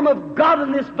a form of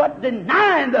godliness but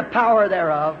denying the power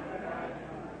thereof.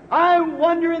 I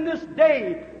wonder in this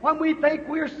day, when we think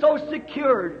we're so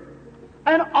secured,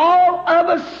 and all of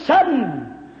a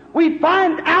sudden we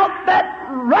find out that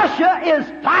Russia is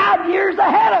 5 years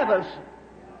ahead of us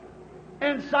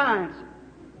in science.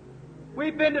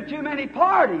 We've been to too many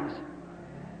parties.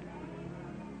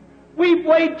 We've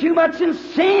weighed too much in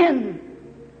sin.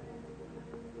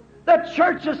 The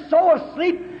church is so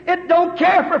asleep, it don't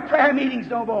care for prayer meetings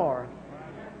no more.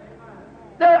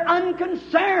 They're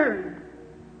unconcerned.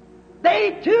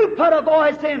 They too put a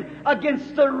voice in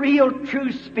against the real,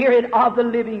 true Spirit of the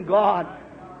living God.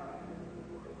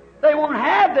 They won't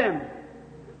have them.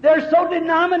 They're so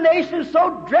denominational,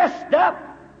 so dressed up.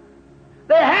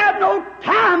 They have no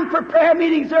time for prayer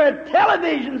meetings. They're at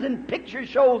televisions and picture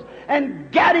shows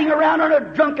and gadding around on a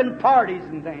drunken parties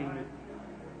and things.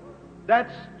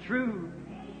 That's true.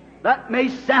 That may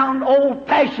sound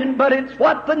old-fashioned, but it's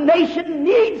what the nation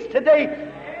needs today.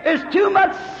 There's too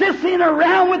much sissing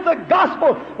around with the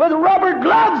gospel with rubber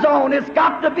gloves on. It's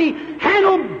got to be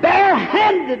handled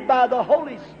bare-handed by the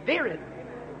Holy Spirit.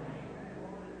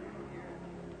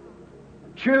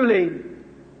 Truly,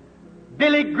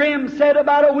 Billy Graham said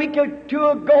about a week or two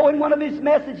ago in one of his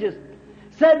messages,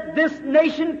 said this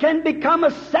nation can become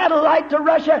a satellite to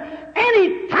Russia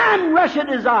any time Russia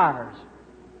desires.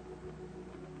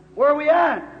 Where are we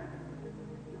at?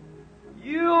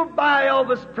 You'll buy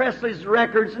Elvis Presley's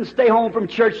records and stay home from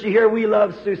church to hear We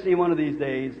Love Susie one of these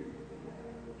days.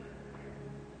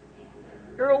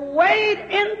 You're weighed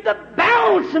in the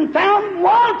balance and found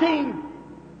wanting.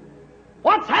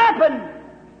 What's happened?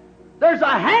 There's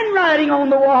a handwriting on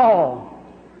the wall.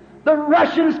 The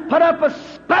Russians put up a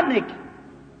Sputnik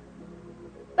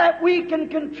that we can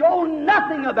control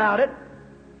nothing about it,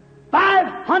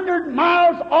 500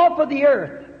 miles off of the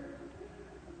earth,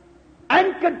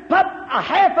 and could put a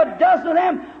half a dozen of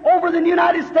them over the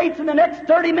United States in the next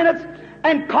 30 minutes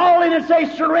and call in and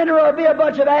say, surrender or be a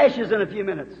bunch of ashes in a few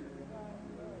minutes.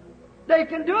 They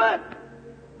can do it.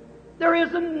 There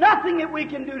isn't nothing that we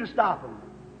can do to stop them.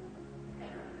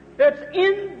 It's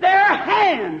in their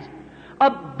hands. A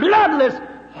bloodless,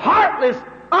 heartless,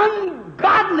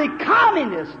 ungodly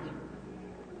communist.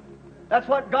 That's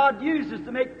what God uses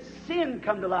to make sin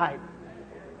come to light.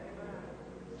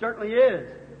 Certainly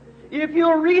is. If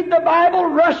you'll read the Bible,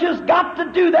 Russia's got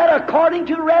to do that according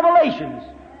to the Revelations.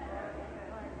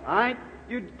 All right?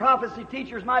 You prophecy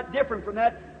teachers might differ from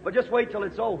that, but just wait till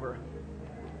it's over.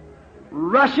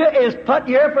 Russia is put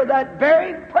here for that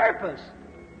very purpose.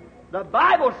 The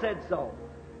Bible said so.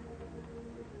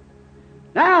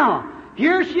 Now,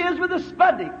 here she is with a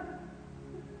Sputnik.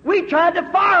 We tried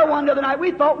to fire one the other night.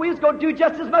 We thought we was going to do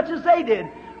just as much as they did.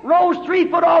 Rose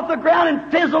 3 foot off the ground and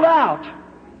fizzled out.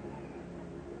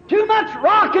 Too much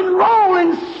rock and roll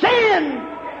and sin.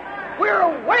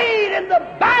 We're weighed in the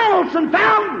balance and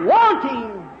found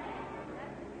wanting.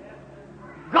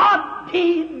 God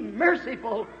be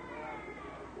merciful.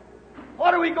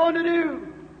 What are we going to do?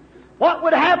 What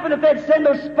would happen if they'd send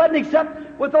those Sputniks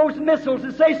up with those missiles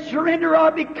and say, surrender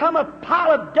or become a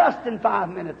pile of dust in 5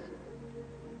 minutes?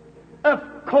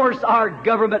 Of course our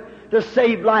government, to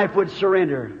save life, would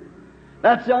surrender.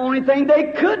 That's the only thing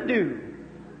they could do.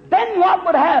 Then what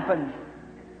would happen?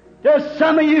 There's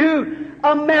some of you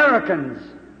Americans,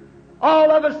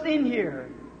 all of us in here,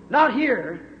 not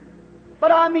here,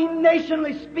 but I mean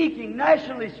nationally speaking,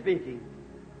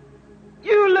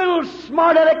 you little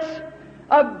smart alecks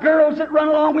of girls that run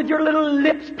along with your little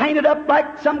lips painted up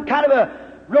like some kind of a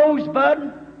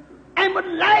rosebud and would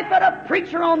laugh at a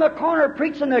preacher on the corner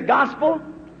preaching the gospel,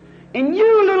 and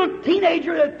you little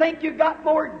teenager that think you got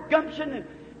more gumption and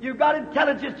you got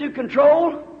intelligence to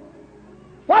control.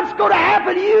 What's going to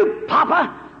happen to you,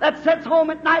 Papa, that sits home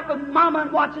at night with Mama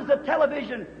and watches the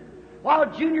television while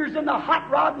Junior's in the hot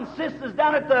rod and Sister's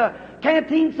down at the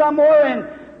canteen somewhere and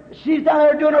she's down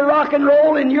there doing a rock and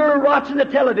roll and you're watching the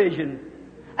television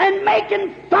and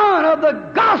making fun of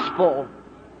the gospel?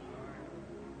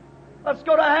 What's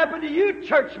going to happen to you,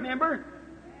 church member?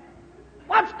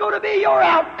 What's going to be your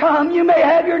outcome? You may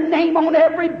have your name on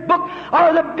every book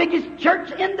or the biggest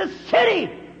church in the city,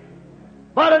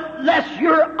 but unless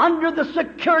you're under the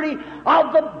security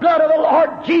of the blood of the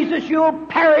Lord Jesus, you'll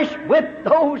perish with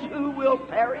those who will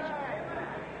perish.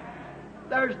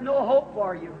 There's no hope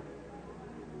for you.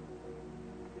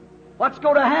 What's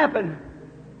going to happen?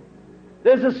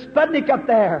 There's a Sputnik up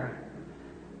there.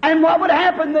 And what would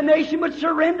happen? The nation would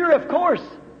surrender, of course.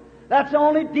 That's the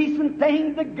only decent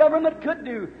thing the government could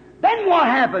do. Then what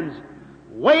happens?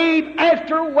 Wave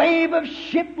after wave of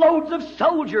shiploads of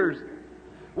soldiers,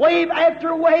 wave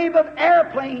after wave of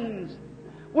airplanes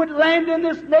would land in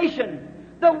this nation.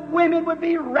 The women would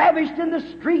be ravished in the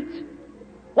streets.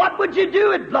 What would you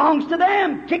do? It belongs to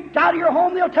them. Kicked out of your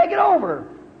home, they'll take it over.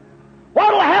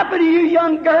 What will happen to you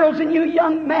young girls and you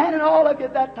young men and all of you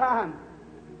at that time?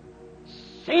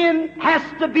 Sin has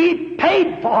to be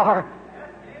paid for.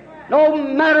 No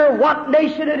matter what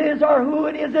nation it is or who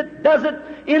it is that does it,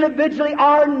 individually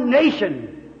our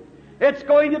nation, it's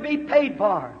going to be paid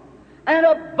for. And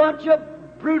a bunch of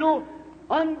brutal,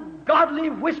 ungodly,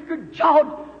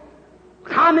 whiskered-jawed,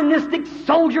 communistic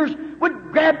soldiers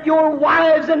would grab your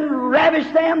wives and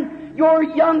ravish them, your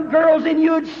young girls, and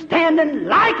you'd stand and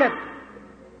like it.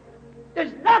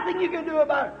 There's nothing you can do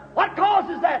about it. What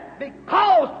causes that?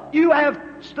 Because you have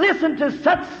listened to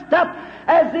such stuff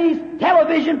as these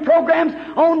television programs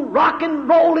on rock and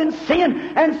roll and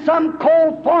sin, and some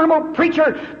cold formal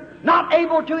preacher not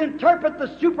able to interpret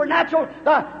the supernatural,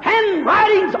 the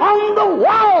handwritings on the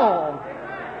wall.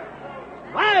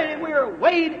 Right, we are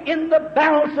weighed in the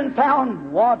balance and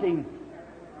found wanting.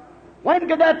 When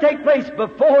could that take place?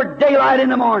 Before daylight in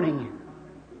the morning.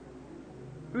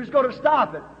 Who's going to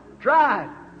stop it? Try it.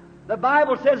 The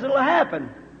Bible says it'll happen.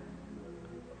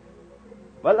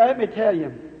 But let me tell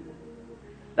you,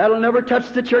 that'll never touch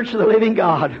the church of the living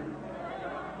God.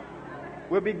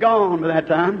 We'll be gone by that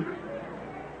time.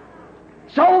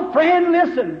 So, friend,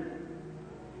 listen.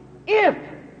 If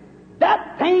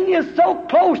That thing is so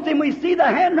close, and we see the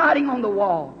handwriting on the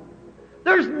wall.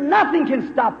 There's nothing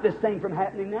can stop this thing from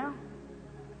happening now.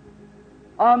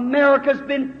 America's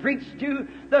been preached to,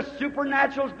 the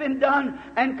supernatural's been done,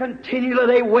 and continually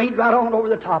they wade right on over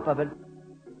the top of it.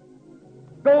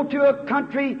 Go to a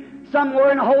country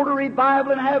somewhere and hold a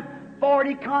revival and have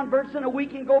 40 converts in a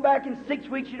week, and go back in 6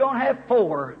 weeks you don't have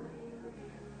 4.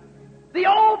 The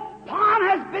old pond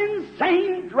has been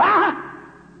saying dry.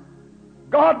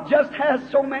 God just has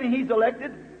so many He's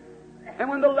elected. And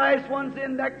when the last one's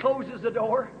in, that closes the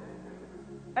door.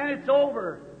 And it's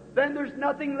over. Then there's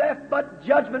nothing left but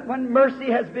judgment when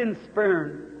mercy has been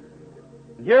spurned.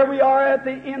 And here we are at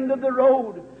the end of the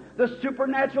road. The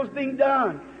supernatural's being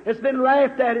done. It's been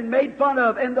laughed at and made fun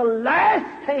of. And the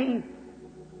last thing,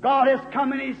 God has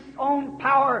come in His own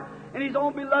power and His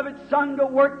own beloved Son to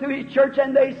work through His church,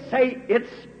 and they say it's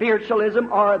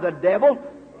spiritualism or the devil.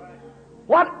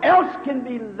 What else can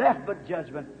be left but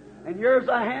judgment? And here's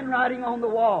a handwriting on the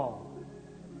wall.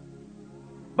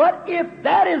 But if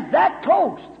that is that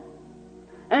close,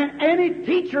 and any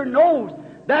teacher knows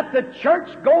that the church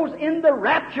goes in the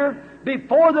rapture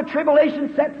before the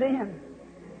tribulation sets in.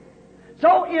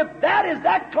 So if that is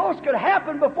that close could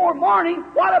happen before morning,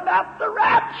 what about the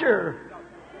rapture?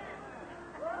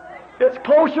 It's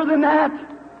closer than that.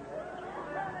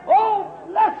 Oh,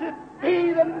 blessed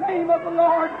be the name of the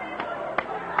Lord.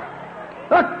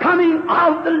 The coming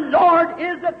of the Lord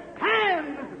is at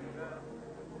hand.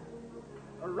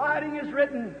 The writing is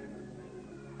written,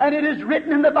 and it is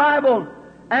written in the Bible,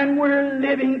 and we're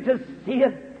living to see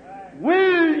it.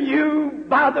 Will you,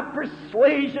 by the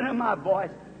persuasion of my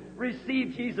voice,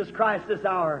 receive Jesus Christ this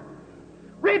hour?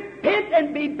 Repent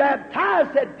and be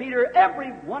baptized, said Peter,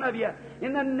 every one of you,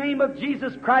 in the name of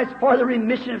Jesus Christ for the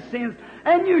remission of sins,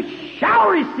 and you shall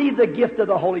receive the gift of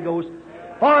the Holy Ghost.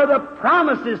 For the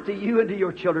promises to you and to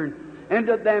your children, and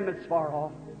to them that's far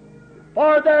off.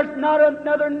 For there's not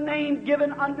another name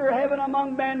given under heaven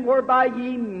among men whereby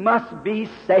ye must be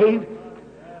saved.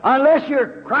 Unless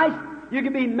you're Christ, you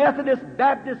can be Methodist,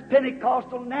 Baptist,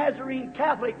 Pentecostal, Nazarene,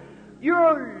 Catholic.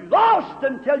 You're lost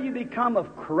until you become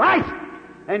of Christ.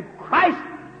 And Christ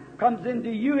comes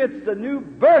into you. It's the new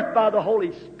birth by the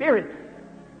Holy Spirit.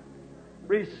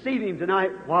 Receive Him tonight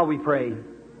while we pray.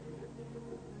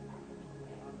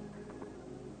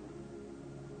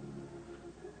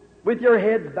 With your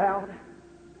heads bowed,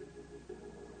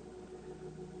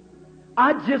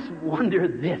 I just wonder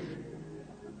this.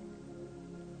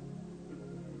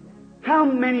 How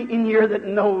many in here that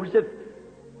knows if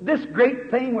this great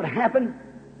thing would happen,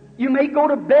 you may go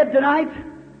to bed tonight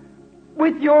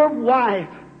with your wife,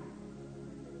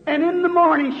 and in the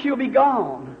morning she'll be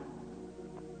gone.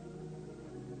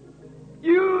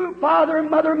 You, father and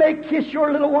mother, may kiss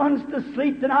your little ones to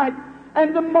sleep tonight,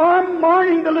 and tomorrow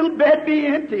morning the little bed be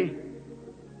empty.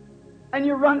 And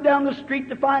you run down the street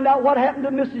to find out what happened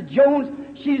to Mrs.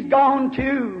 Jones. She's gone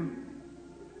too.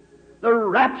 The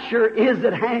rapture is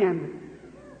at hand.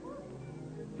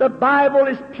 The Bible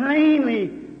is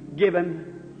plainly given.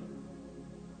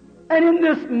 And in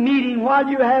this meeting, while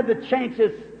you have the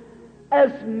chances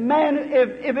as men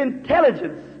of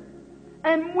intelligence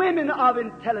and women of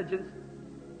intelligence,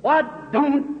 why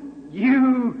don't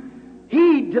you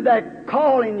heed to that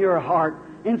call in your heart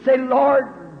and say, Lord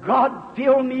God,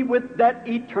 fill me with that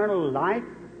eternal life?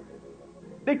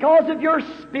 Because if your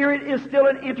spirit is still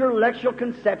an intellectual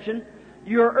conception,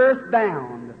 you're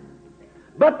earthbound.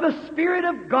 But the Spirit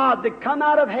of God that come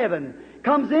out of heaven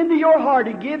comes into your heart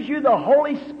and gives you the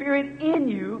Holy Spirit in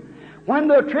you. When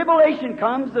the tribulation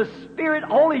comes, the Spirit,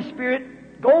 Holy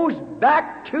Spirit, goes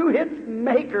back to its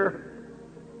Maker.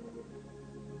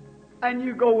 And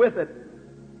you go with it.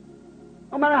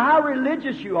 No matter how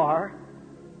religious you are,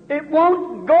 it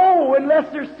won't go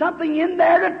unless there's something in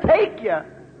there to take you.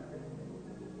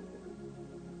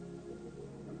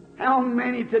 How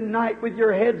many tonight with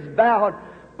your heads bowed,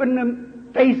 in the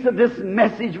face of this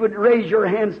message, would raise your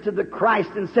hands to the Christ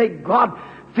and say, God,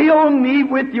 fill me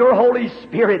with your Holy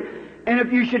Spirit, and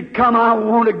if you should come, I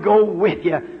want to go with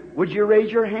you. Would you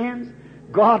raise your hands?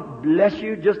 God bless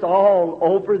you, just all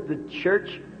over the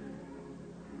church.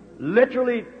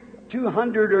 Literally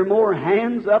 200 or more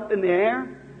hands up in the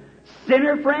air.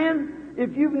 Sinner friend,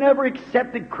 if you've never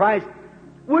accepted Christ,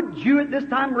 would you at this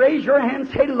time raise your hand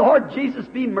and say, Lord Jesus,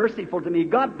 be merciful to me.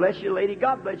 God bless you, lady.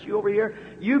 God bless you over here.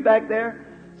 You back there.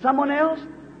 Someone else?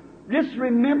 Just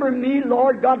remember me,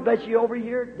 Lord. God bless you over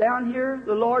here. Down here,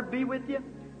 the Lord be with you.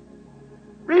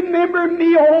 Remember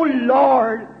me, oh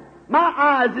Lord. My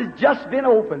eyes has just been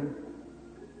opened.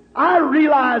 I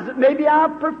realize that maybe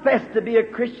I've professed to be a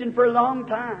Christian for a long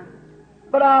time.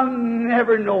 But I'll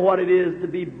never know what it is to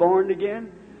be born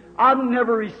again. I'll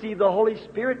never receive the Holy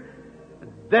Spirit.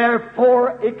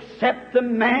 Therefore, except a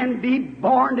man be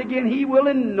born again, he will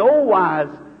in no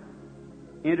wise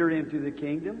enter into the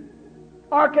kingdom,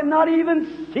 or cannot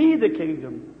even see the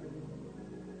kingdom.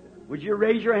 Would you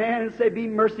raise your hand and say, be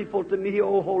merciful to me,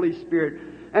 O Holy Spirit.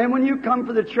 And when you come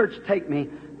for the church, take me.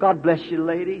 God bless you,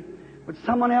 lady. Would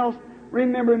someone else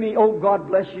remember me? Oh, God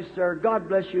bless you, sir. God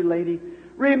bless you, lady.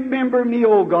 Remember me,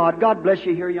 oh God. God bless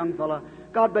you here, young fella.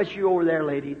 God bless you over there,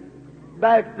 lady.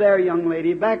 Back there, young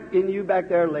lady. Back in you, back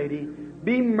there, lady.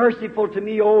 Be merciful to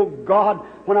me, oh God,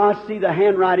 when I see the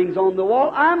handwritings on the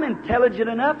wall. I'm intelligent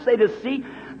enough, say, to see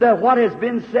that what has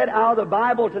been said out of the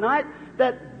Bible tonight,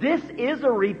 that this is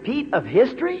a repeat of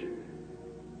history.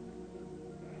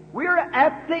 We're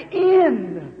at the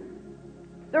end.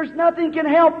 There's nothing can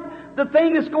help. The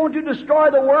thing that's going to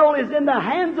destroy the world is in the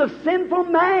hands of sinful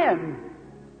man.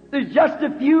 There's just a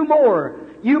few more.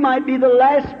 You might be the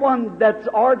last one that's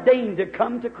ordained to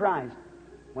come to Christ.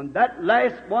 When that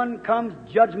last one comes,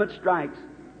 judgment strikes.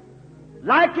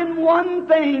 Lacking one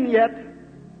thing yet.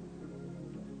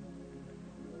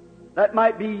 That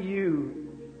might be you.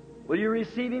 Will you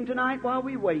receive Him tonight while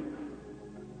we wait?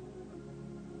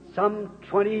 Some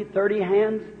 20, 30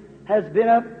 hands has been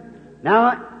up.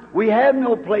 Now, we have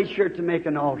no place here to make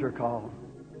an altar call,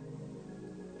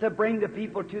 to bring the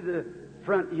people to the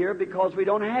front here, because we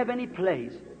don't have any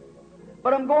place.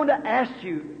 But I'm going to ask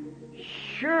you,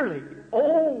 surely,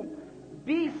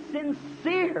 be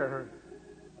sincere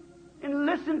and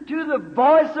listen to the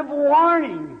voice of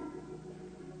warning.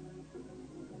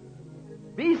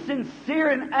 Be sincere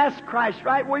and ask Christ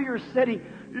right where you're sitting,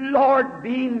 Lord,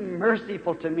 be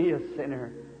merciful to me, a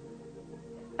sinner,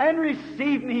 and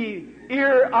receive me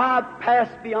ere I pass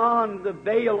beyond the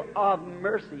veil of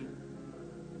mercy.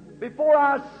 Before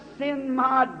I send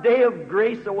my day of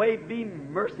grace away, be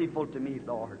merciful to me,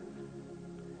 Lord.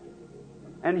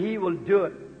 And He will do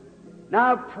it.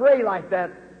 Now pray like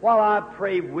that while I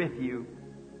pray with you.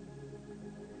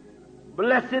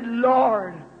 Blessed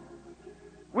Lord,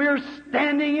 we're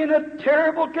standing in a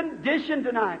terrible condition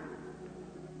tonight.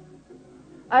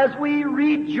 As we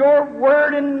read Your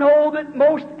Word and know that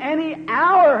most any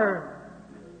hour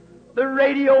the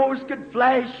radios could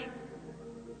flash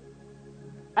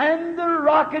and the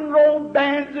rock and roll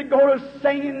bands that go to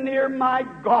singing near my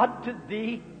God to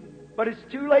Thee. But it's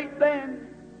too late then.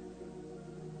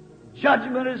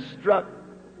 Judgment is struck.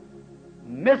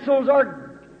 Missiles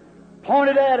are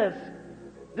pointed at us.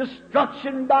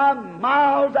 Destruction by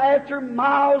miles after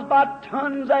miles, by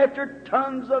tons after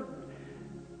tons of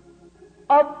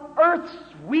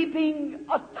earth-sweeping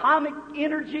atomic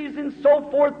energies and so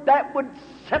forth that would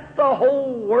set the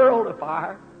whole world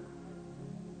afire.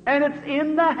 And it's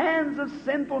in the hands of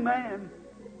sinful man.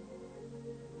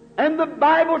 And the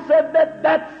Bible said that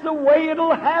that's the way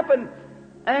it'll happen.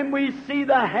 And we see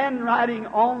the handwriting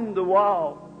on the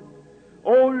wall.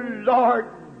 Oh, Lord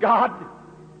God,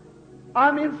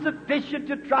 I'm insufficient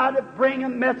to try to bring a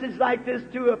message like this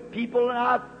to a people, and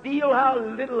I feel how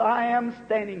little I am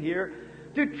standing here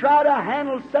to try to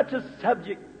handle such a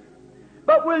subject.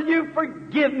 But will you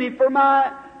forgive me for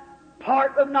my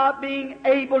part of not being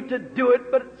able to do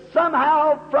it, but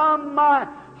somehow from my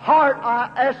heart I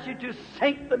ask you to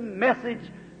sink the message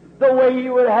the way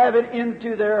you would have it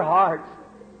into their hearts.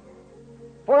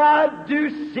 For I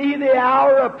do see the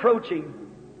hour approaching.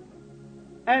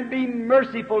 And be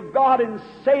merciful, God, and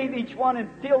save each one and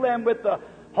fill them with the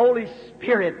Holy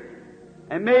Spirit.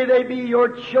 And may they be Your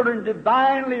children,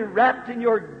 divinely wrapped in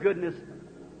Your goodness,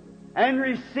 and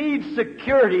receive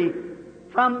security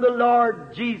from the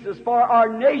Lord Jesus. For our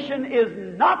nation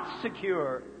is not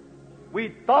secure.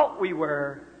 We thought we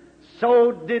were.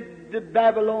 So did the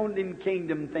Babylonian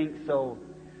kingdom think so.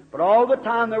 But all the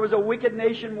time there was a wicked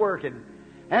nation working.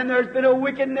 And there's been a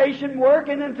wicked nation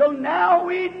working until now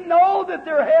we know that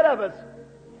they're ahead of us.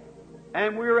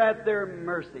 And we're at their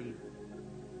mercy.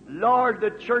 Lord, the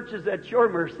church is at Your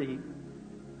mercy.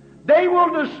 They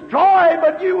will destroy,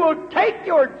 but You will take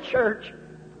Your church.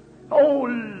 Oh,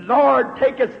 Lord,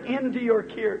 take us into Your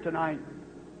care tonight.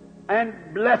 And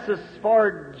bless us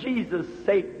for Jesus'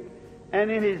 sake.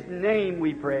 And in His name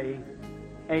we pray.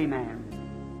 Amen.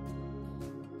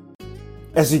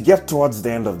 As we get towards the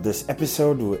end of this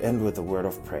episode, we'll end with a word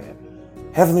of prayer.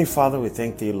 Heavenly Father, we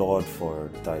thank Thee, Lord, for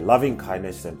Thy loving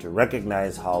kindness, and to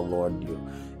recognize how, Lord,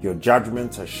 Your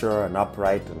judgments are sure and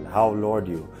upright, and how, Lord,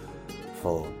 You,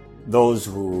 for those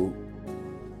who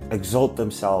exalt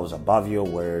themselves above Your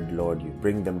word, Lord, You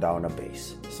bring them down a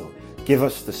base. So give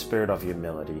us the spirit of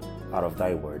humility out of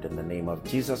Thy word. In the name of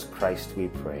Jesus Christ we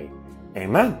pray.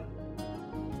 Amen.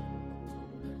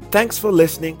 Thanks for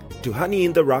listening to Honey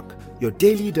in the Rock, your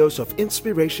daily dose of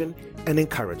inspiration and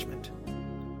encouragement.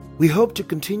 We hope to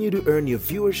continue to earn your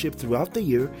viewership throughout the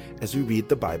year as we read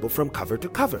the Bible from cover to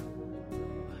cover.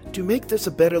 To make this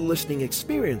a better listening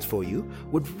experience for you,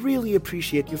 would really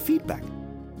appreciate your feedback.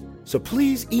 So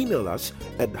please email us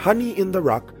at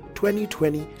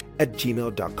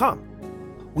honeyintherock2020@gmail.com.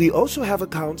 We also have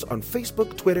accounts on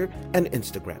Facebook, Twitter, and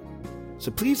Instagram. So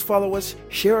please follow us,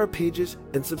 share our pages,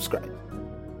 and subscribe.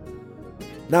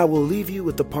 Now we'll leave you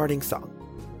with the parting song.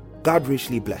 God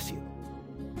richly bless you.